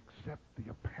want to accept the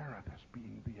apparent as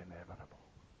being the inevitable.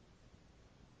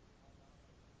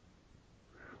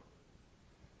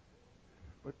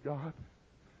 But God,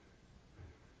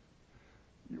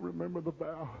 you remember the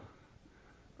vow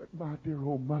that my dear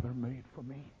old mother made for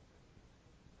me.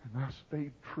 And I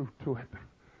stayed true to it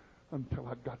until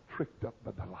I got tricked up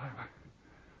by Delilah.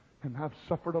 And I've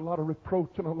suffered a lot of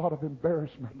reproach and a lot of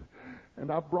embarrassment.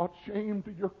 And I've brought shame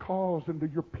to your cause and to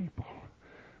your people.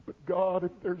 But God,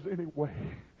 if there's any way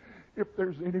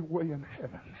in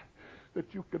heaven that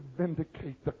you could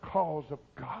vindicate the cause of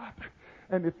God,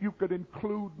 and if you could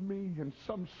include me in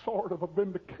some sort of a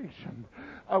vindication,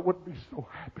 I would be so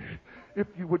happy if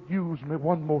you would use me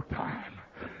one more time.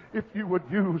 If you would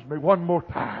use me one more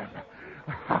time.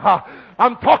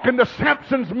 I'm talking to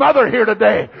Samson's mother here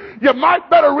today. You might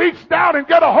better reach down and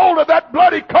get a hold of that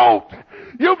bloody coat.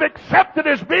 You've accepted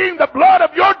as being the blood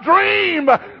of your dream,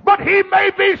 but he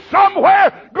may be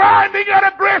somewhere grinding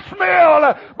at a grist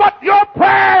mill. But your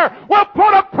prayer will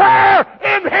put a prayer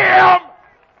in him.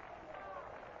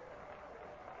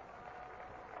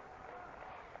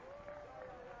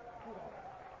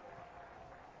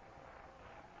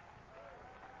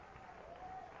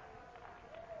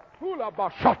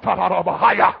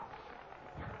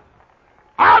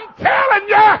 I'm telling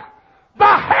you, the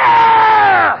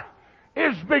hair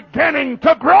is beginning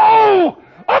to grow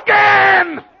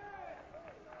again.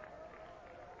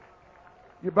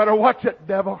 You better watch it,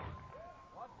 devil.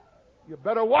 You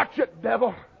better watch it,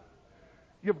 devil.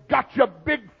 You've got your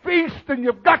big feast and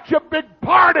you've got your big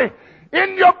party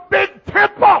in your big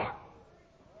temple.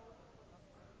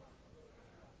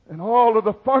 And all of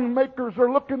the fun makers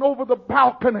are looking over the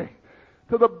balcony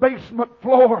to the basement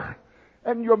floor,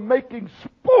 and you're making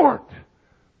sport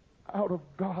out of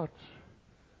God's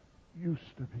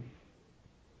used to be.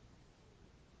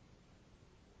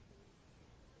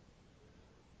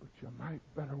 But you might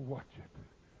better watch it,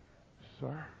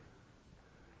 sir.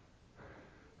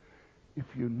 If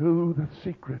you knew the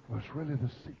secret was really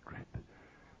the secret,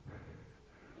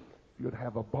 you'd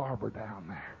have a barber down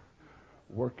there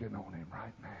working on him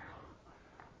right now.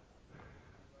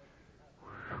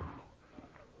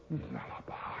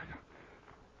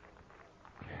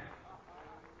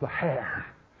 The hair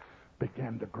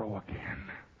began to grow again.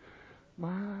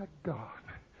 My God,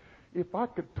 if I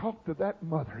could talk to that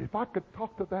mother, if I could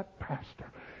talk to that pastor,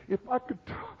 if I could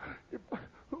talk,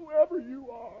 whoever you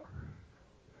are,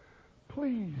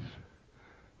 please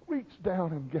reach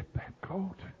down and get that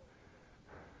coat.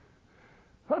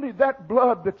 Honey, that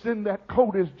blood that's in that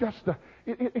coat is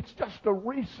it's just a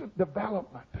recent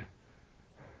development.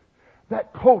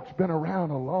 That coat's been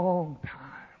around a long time.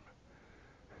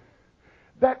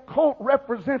 That coat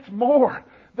represents more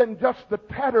than just the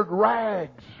tattered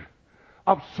rags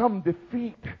of some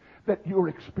defeat that you're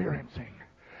experiencing.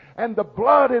 And the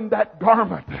blood in that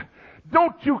garment,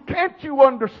 can't you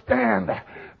understand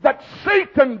that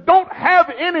Satan don't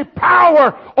have any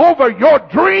power over your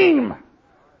dream?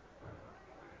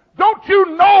 Don't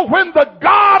you know when the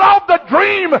God of the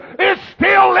dream is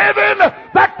still living,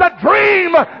 that the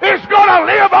dream is going to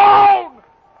live on?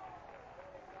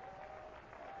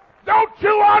 Don't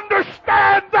you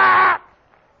understand that?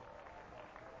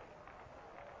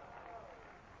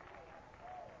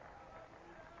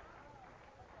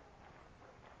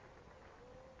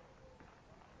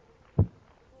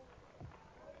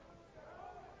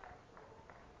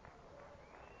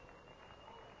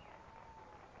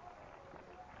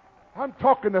 I'm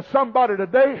talking to somebody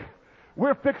today.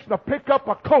 We're fixing to pick up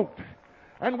a coat,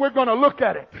 and we're going to look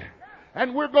at it,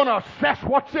 and we're going to assess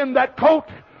what's in that coat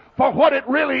for what it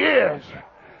really is.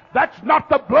 That's not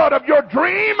the blood of your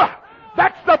dream.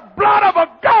 That's the blood of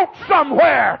a goat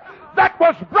somewhere that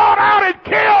was brought out and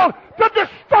killed to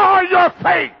destroy your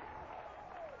faith.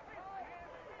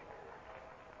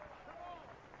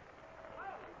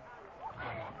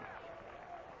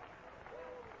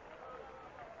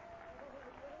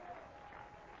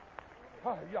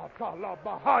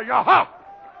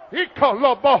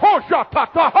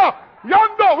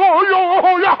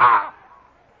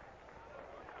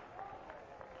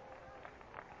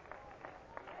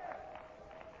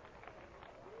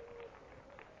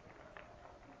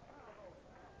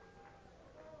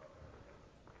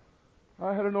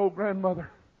 I had an old grandmother.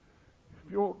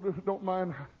 If you don't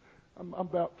mind, I'm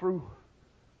about through.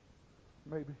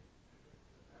 Maybe.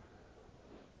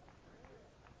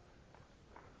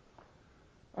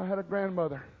 I had a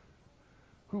grandmother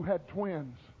who had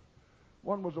twins.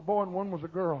 One was a boy and one was a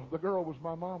girl. The girl was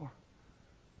my mama.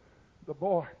 The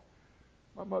boy,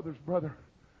 my mother's brother,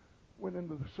 went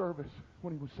into the service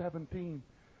when he was 17.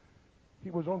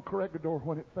 He was on Corregidor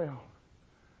when it fell.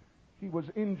 He was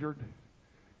injured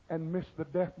and missed the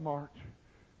death march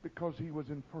because he was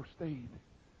in first aid.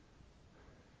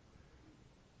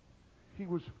 He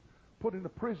was put in a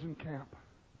prison camp.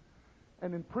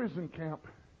 And in prison camp,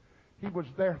 he was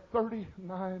there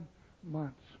 39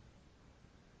 months.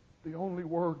 The only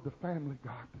word the family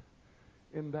got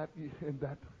in that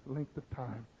length of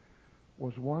time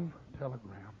was one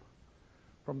telegram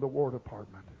from the War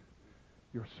Department.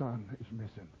 Your son is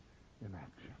missing in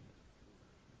action.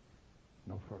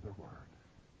 No further word.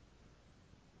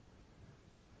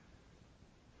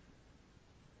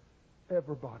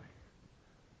 Everybody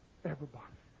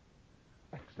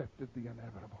accepted the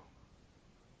inevitable.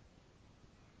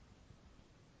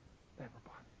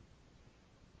 Everybody.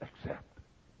 Except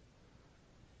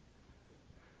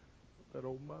that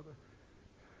old mother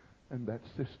and that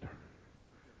sister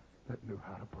that knew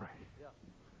how to pray. Yeah.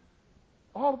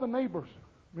 All of the neighbors,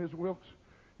 Ms. Wilkes,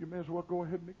 you may as well go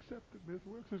ahead and accept it, Ms.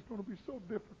 Wilkes. It's going to be so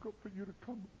difficult for you to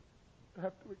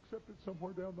have to accept it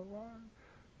somewhere down the line.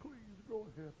 Please go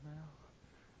ahead now.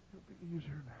 It'll be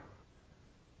easier now.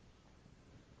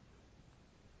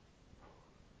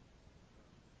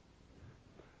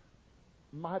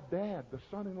 My dad, the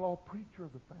son-in-law preacher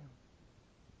of the family,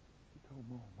 he told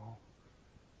Mom,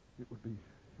 it would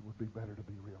be better to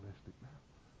be realistic now.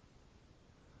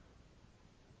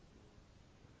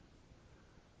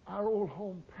 Our old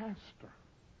home pastor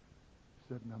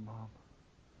said, now, Mom,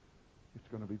 it's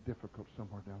going to be difficult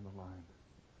somewhere down the line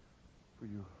for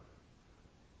you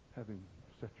having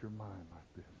set your mind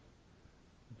like this.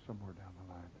 And somewhere down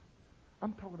the line.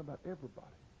 I'm talking about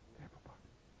everybody. Everybody.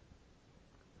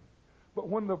 But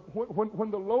when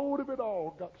the load of it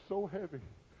all got so heavy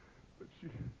that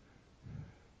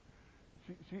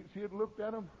she had looked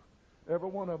at them, every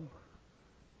one of them,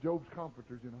 Job's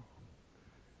comforters, you know.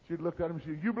 She'd looked at him and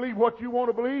said, you believe what you want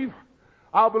to believe?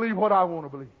 I'll believe what I want to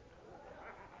believe.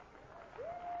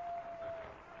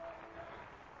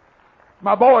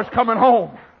 My boy's coming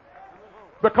home.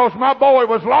 Because my boy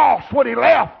was lost when he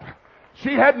left.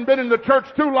 She hadn't been in the church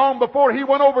too long before he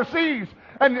went overseas.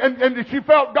 And she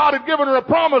felt God had given her a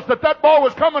promise that boy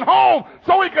was coming home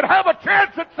so he could have a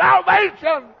chance at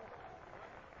salvation.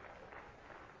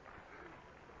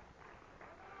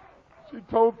 She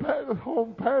told the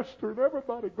home pastor and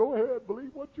everybody, go ahead,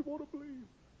 believe what you want to believe.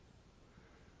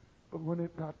 But when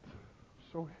it got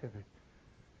so heavy,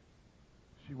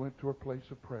 she went to her place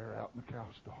of prayer out in the cow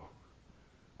stall.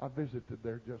 I visited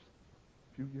there just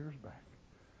a few years back.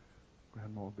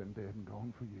 Grandma had been dead and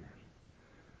gone for years.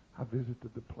 I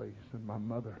visited the place, and my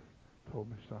mother told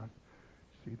me, son,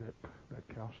 see that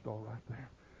cow stall right there?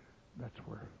 That's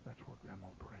where Grandma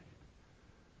prayed.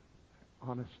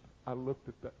 Honest, I looked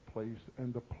at that place,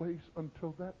 and the place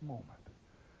until that moment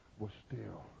was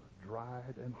still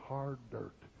dried and hard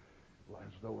dirt,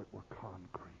 as though it were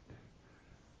concrete,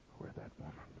 where that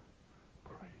woman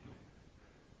prayed.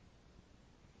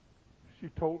 She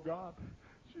told God,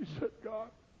 she said, God,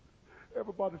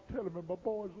 everybody's telling me my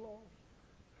boy's lost.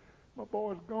 My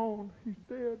boy's gone. He's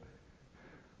dead.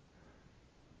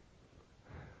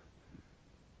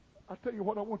 I tell you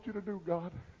what I want you to do,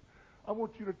 God. I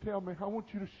want you to tell me, I want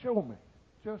you to show me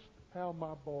just how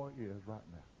my boy is right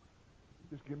now.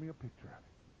 Just give me a picture of him.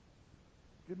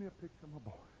 Give me a picture of my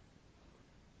boy.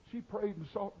 She prayed and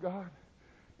sought God,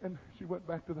 and she went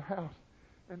back to the house,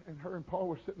 and her and Paul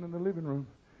were sitting in the living room.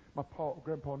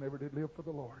 Grandpa never did live for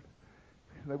the Lord.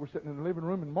 They were sitting in the living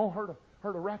room, and Ma heard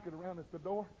a racket around at the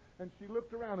door, and she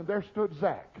looked around, and there stood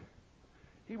Zach.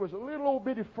 He was a little old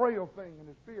bitty frail thing, and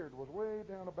his beard was way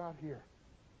down about here.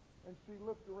 And she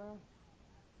looked around,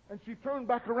 and she turned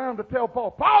back around to tell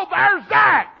Paul, Paul, there's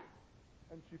Zach!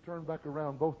 And she turned back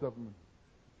around, both of them, and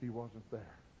he wasn't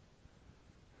there.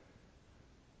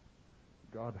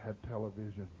 God had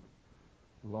television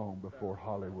long before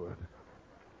Hollywood.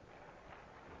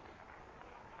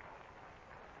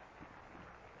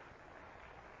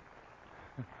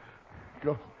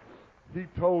 He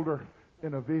told her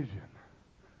in a vision.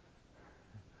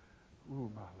 Ooh,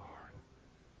 my Lord.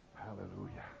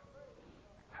 Hallelujah.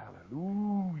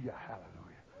 Hallelujah.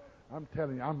 Hallelujah. I'm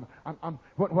telling you,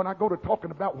 when I go to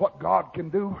talking about what God can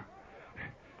do,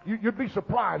 you'd be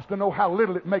surprised to know how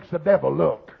little it makes the devil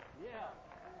look.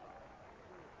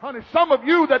 Honey, some of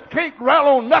you that can't dwell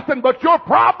on nothing but your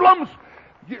problems,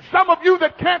 some of you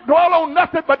that can't dwell on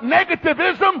nothing but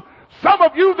negativism, some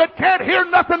of you that can't hear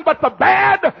nothing but the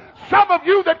bad, some of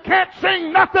you that can't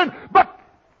sing nothing but...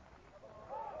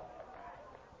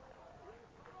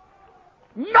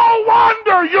 No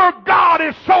wonder your God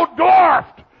is so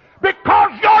dwarfed,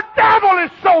 because your devil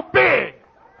is so big.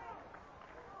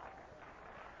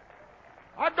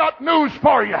 I got news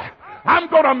for you. I'm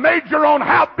going to major on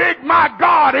how big my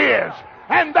God is,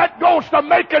 and that goes to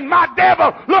making my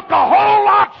devil look a whole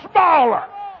lot smaller.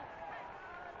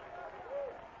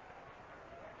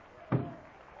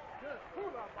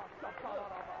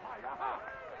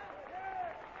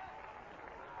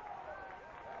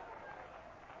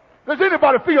 Does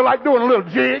anybody feel like doing a little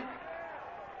jig?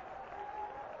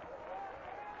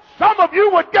 Some of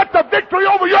you would get the victory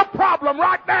over your problem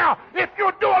right now if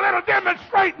you'd do a little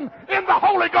demonstrating in the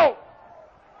Holy Ghost.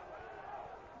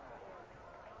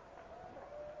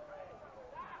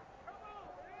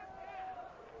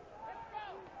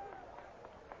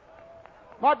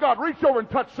 My God, reach over and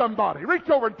touch somebody. Reach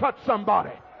over and touch somebody.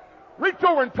 Reach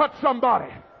over and touch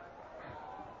somebody.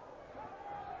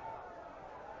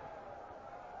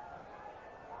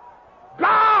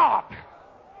 God,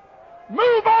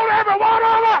 move on every one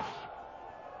of us.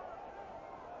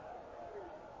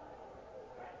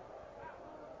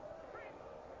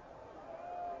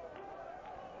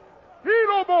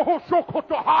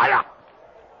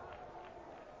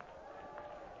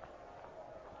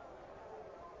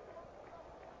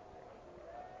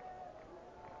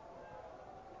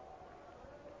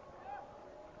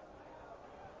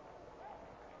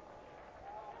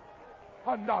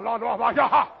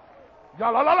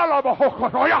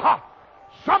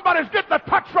 Somebody's getting a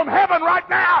touch from heaven right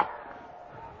now.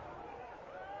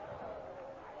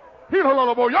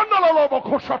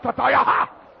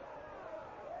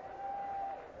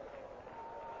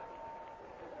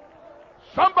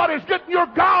 Somebody's getting your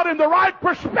God in the right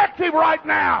perspective right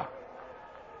now.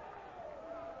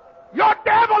 Your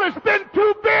devil has been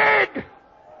too big.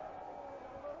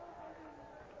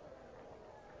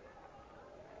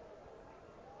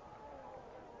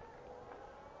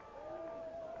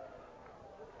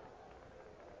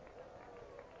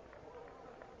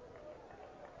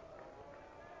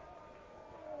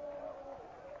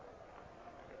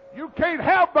 You can't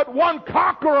have but one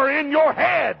conqueror in your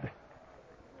head.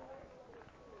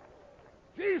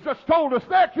 Jesus told us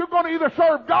that you're going to either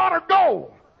serve God or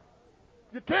gold.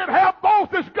 You can't have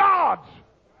both as gods.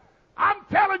 I'm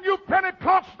telling you,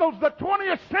 Pentecostals, the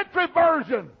 20th century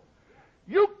version,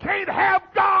 you can't have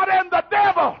God and the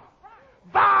devil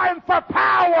vying for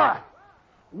power.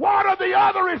 One or the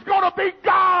other is going to be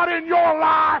God in your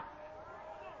life.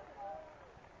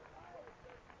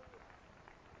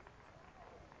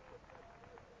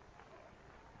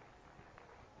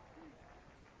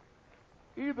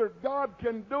 Either God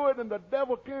can do it and the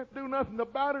devil can't do nothing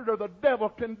about it, or the devil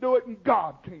can do it and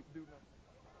God can't do nothing.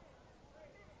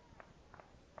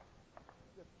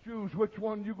 Just choose which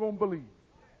one you're going to believe.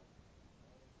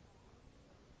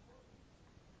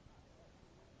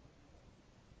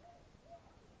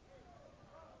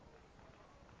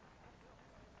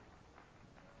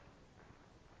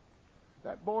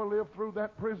 That boy lived through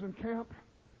that prison camp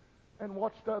and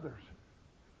watched others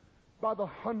by the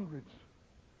hundreds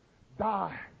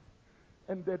die,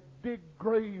 and they'd dig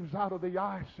graves out of the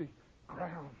icy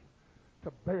ground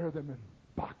to bury them in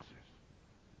boxes.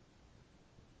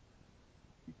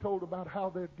 He told about how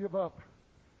they'd give up,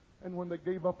 and when they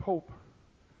gave up hope,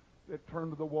 they'd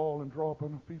turn to the wall and draw up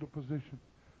in a fetal position.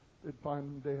 They'd find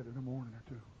them dead in a morning or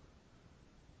two,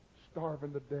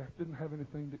 starving to death, didn't have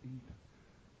anything to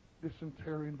eat,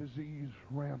 dysentery and disease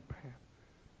rampant.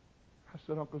 I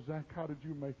said, Uncle Zach, how did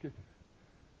you make it?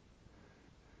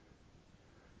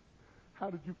 How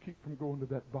did you keep from going to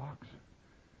that box?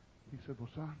 He said, well,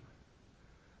 son,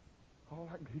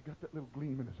 he got that little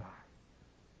gleam in his eye.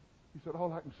 He said,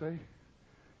 all I can say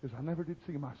is I never did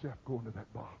see myself going to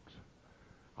that box.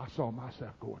 I saw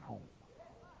myself going home.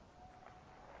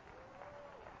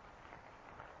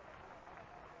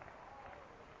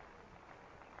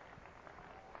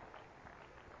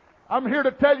 I'm here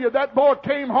to tell you that boy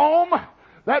came home.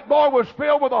 That boy was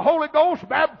filled with the Holy Ghost,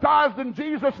 baptized in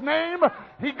Jesus' name.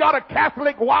 He got a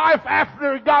Catholic wife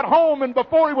after he got home and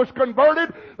before he was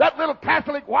converted. That little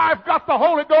Catholic wife got the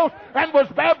Holy Ghost and was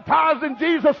baptized in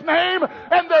Jesus' name,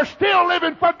 and they're still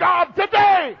living for God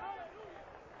today.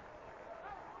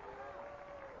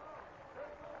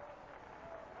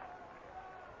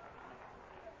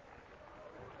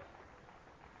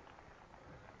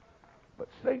 But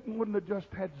Satan wouldn't have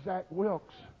just had Zach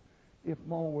Wilkes if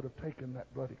Ma would have taken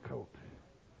that bloody coat.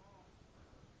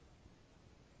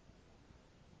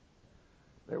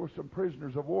 There were some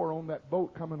prisoners of war on that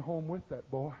boat coming home with that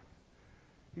boy.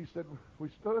 He said, we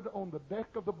stood on the deck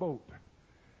of the boat.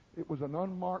 It was an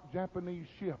unmarked Japanese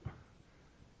ship.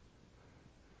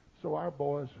 So our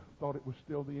boys thought it was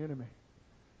still the enemy.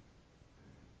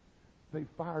 They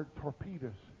fired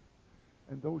torpedoes,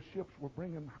 and those ships were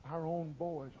bringing our own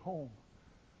boys home.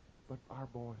 But our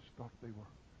boys thought they were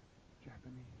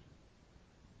Japanese.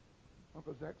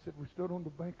 Uncle Zach said we stood on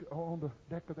the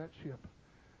deck of that ship,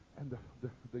 and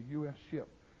the U.S. ship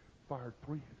fired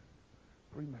three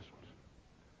missiles.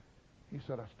 He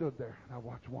said, I stood there and I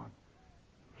watched one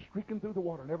streaking through the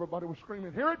water, and everybody was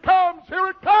screaming, here it comes, here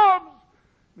it comes.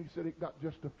 And he said it got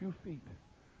just a few feet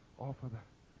off of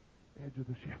the edge of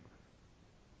the ship.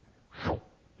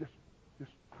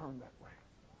 Just turn that way.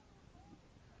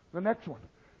 The next one.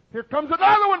 Here comes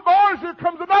another one, boys. Here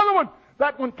comes another one.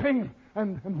 That one came,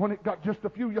 and when it got just a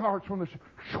few yards from the ship,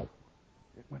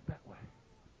 it went that way.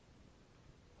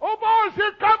 Oh, boys,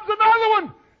 here comes another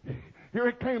one. Here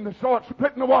it came. They saw it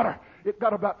split in the water. It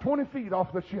got about 20 feet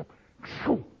off the ship.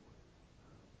 Went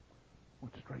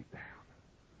straight down.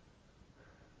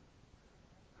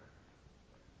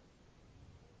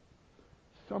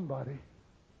 Somebody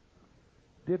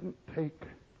didn't take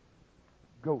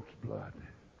goat's blood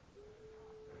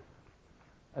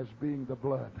as being the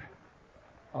blood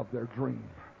of their dream.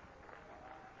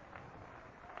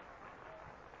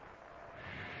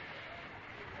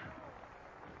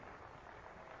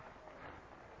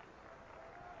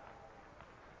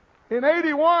 In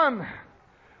 81,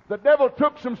 the devil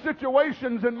took some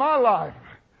situations in my life.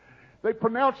 They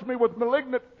pronounced me with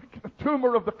malignant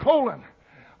tumor of the colon.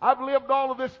 I've lived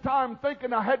all of this time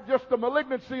thinking I had just a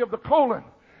malignancy of the colon,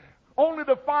 only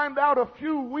to find out a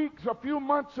few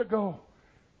months ago,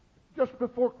 just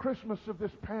before Christmas of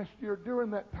this past year,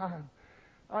 during that time,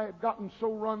 I had gotten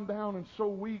so run down and so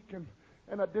weak,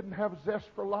 and I didn't have zest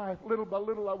for life. Little by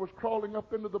little, I was crawling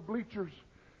up into the bleachers,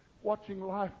 watching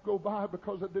life go by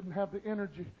because I didn't have the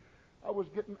energy. I was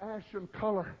getting ashen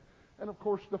color, and of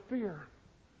course the fear.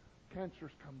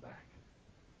 Cancer's come back.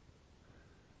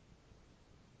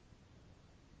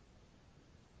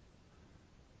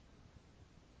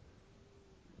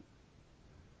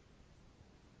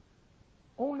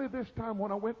 Only this time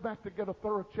when I went back to get a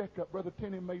thorough checkup, Brother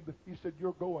Tenney he said,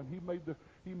 "You're going." He made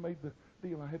the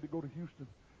deal. I had to go to Houston.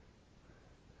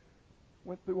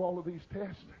 Went through all of these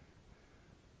tests.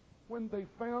 When they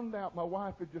found out, my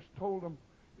wife had just told them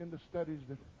in the studies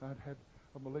that I'd had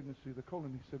a malignancy of the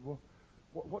colon. He said, "Well,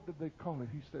 what did they call it?"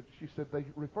 She said they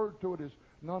referred to it as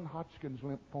non-Hodgkin's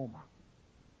lymphoma.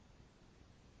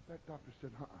 That doctor said,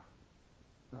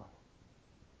 no,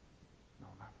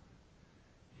 not.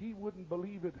 He wouldn't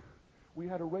believe it. We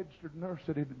had a registered nurse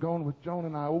that had gone with Joan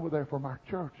and I over there from our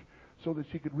church so that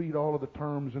she could read all of the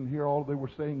terms and hear all they were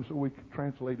saying so we could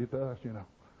translate it to us,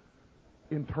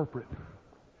 interpret.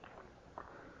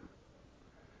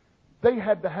 They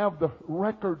had to have the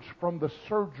records from the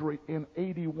surgery in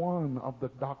 81 of the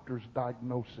doctor's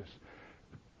diagnosis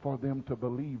for them to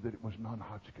believe that it was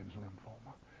non-Hodgkin's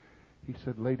lymphoma. He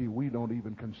said, "Lady, we don't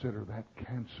even consider that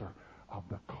cancer of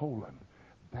the colon.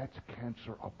 That's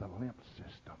cancer of the lymph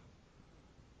system.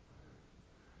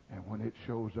 And when it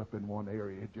shows up in one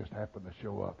area, it just happened to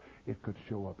show up. It could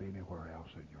show up anywhere else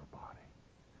in your body."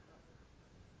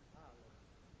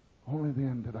 Only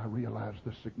then did I realize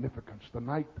the significance. The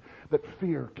night that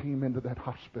fear came into that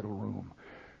hospital room,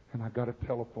 and I got a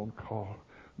telephone call.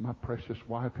 My precious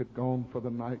wife had gone for the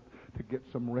night to get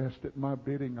some rest at my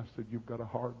bidding. I said, "You've got a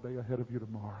hard day ahead of you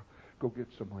tomorrow. Go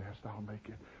get some rest. I'll make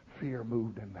it." Fear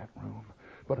moved in that room.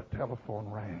 But a telephone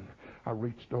rang. I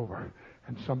reached over,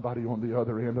 and somebody on the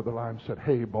other end of the line said,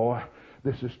 "Hey, boy,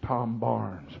 this is Tom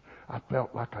Barnes. I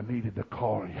felt like I needed to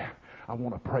call you. I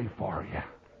want to pray for you."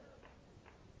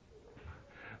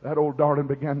 That old darling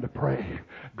began to pray.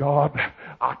 "God,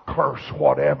 I curse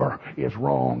whatever is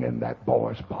wrong in that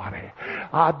boy's body.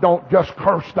 I don't just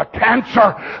curse the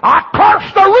cancer. I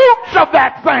curse the roots of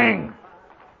that thing."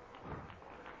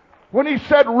 When he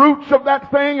said roots of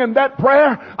that thing in that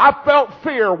prayer, I felt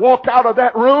fear walk out of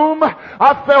that room.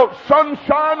 I felt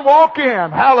sunshine walk in.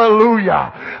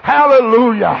 Hallelujah.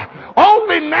 Hallelujah.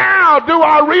 Only now do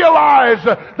I realize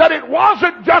that it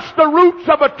wasn't just the roots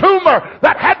of a tumor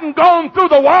that hadn't gone through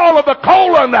the wall of the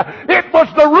colon. It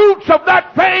was the roots of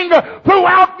that thing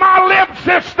throughout my lymph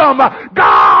system.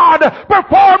 God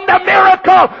performed a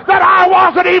miracle that I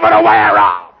wasn't even aware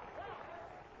of.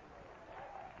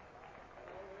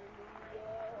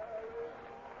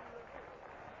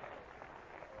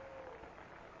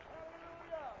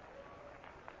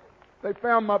 They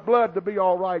found my blood to be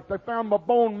all right. They found my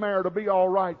bone marrow to be all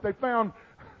right. They found...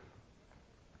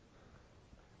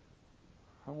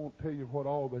 I won't tell you what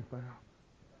all they found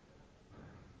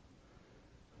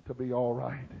to be all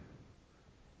right.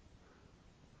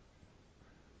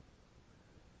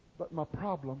 But my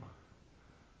problem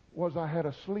was I had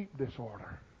a sleep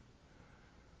disorder.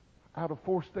 Out of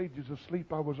 4 stages of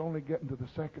sleep, I was only getting to the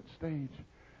 2nd stage.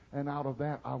 And out of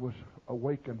that, I was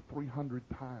awakened 300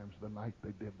 times the night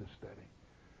they did the study.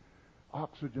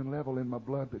 Oxygen level in my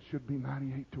blood that should be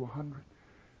 98 to 100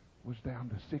 was down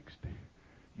to 60.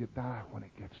 You die when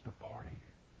it gets to 40.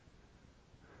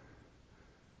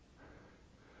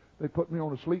 They put me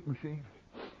on a sleep machine,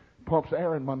 pumps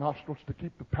air in my nostrils to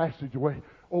keep the passageway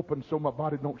open so my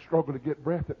body don't struggle to get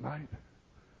breath at night.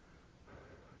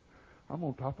 I'm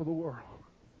on top of the world.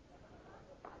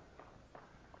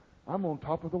 I'm on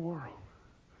top of the world.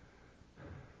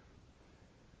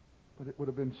 But it would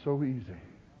have been so easy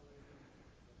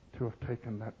to have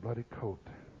taken that bloody coat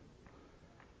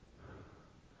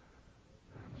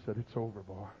and said, it's over,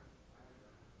 boy.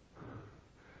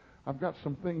 I've got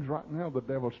some things right now the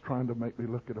devil's trying to make me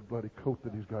look at a bloody coat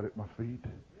that he's got at my feet.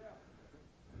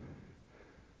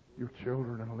 Your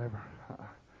children will never,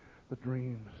 the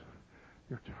dreams,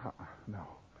 no.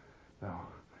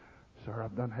 Sir,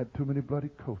 I've done had too many bloody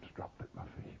coats dropped at my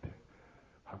feet.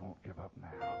 I won't give up now.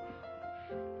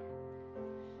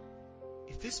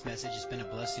 If this message has been a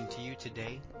blessing to you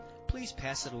today, please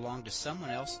pass it along to someone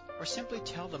else or simply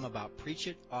tell them about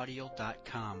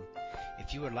PreachItAudio.com.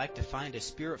 If you would like to find a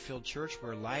Spirit-filled church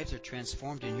where lives are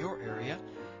transformed in your area,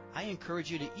 I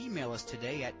encourage you to email us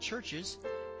today at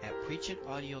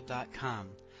churches@PreachItAudio.com.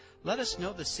 Let us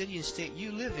know the city and state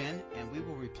you live in, and we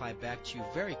will reply back to you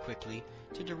very quickly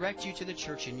to direct you to the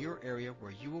church in your area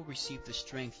where you will receive the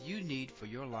strength you need for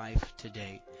your life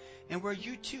today, and where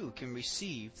you too can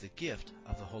receive the gift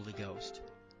of the Holy Ghost.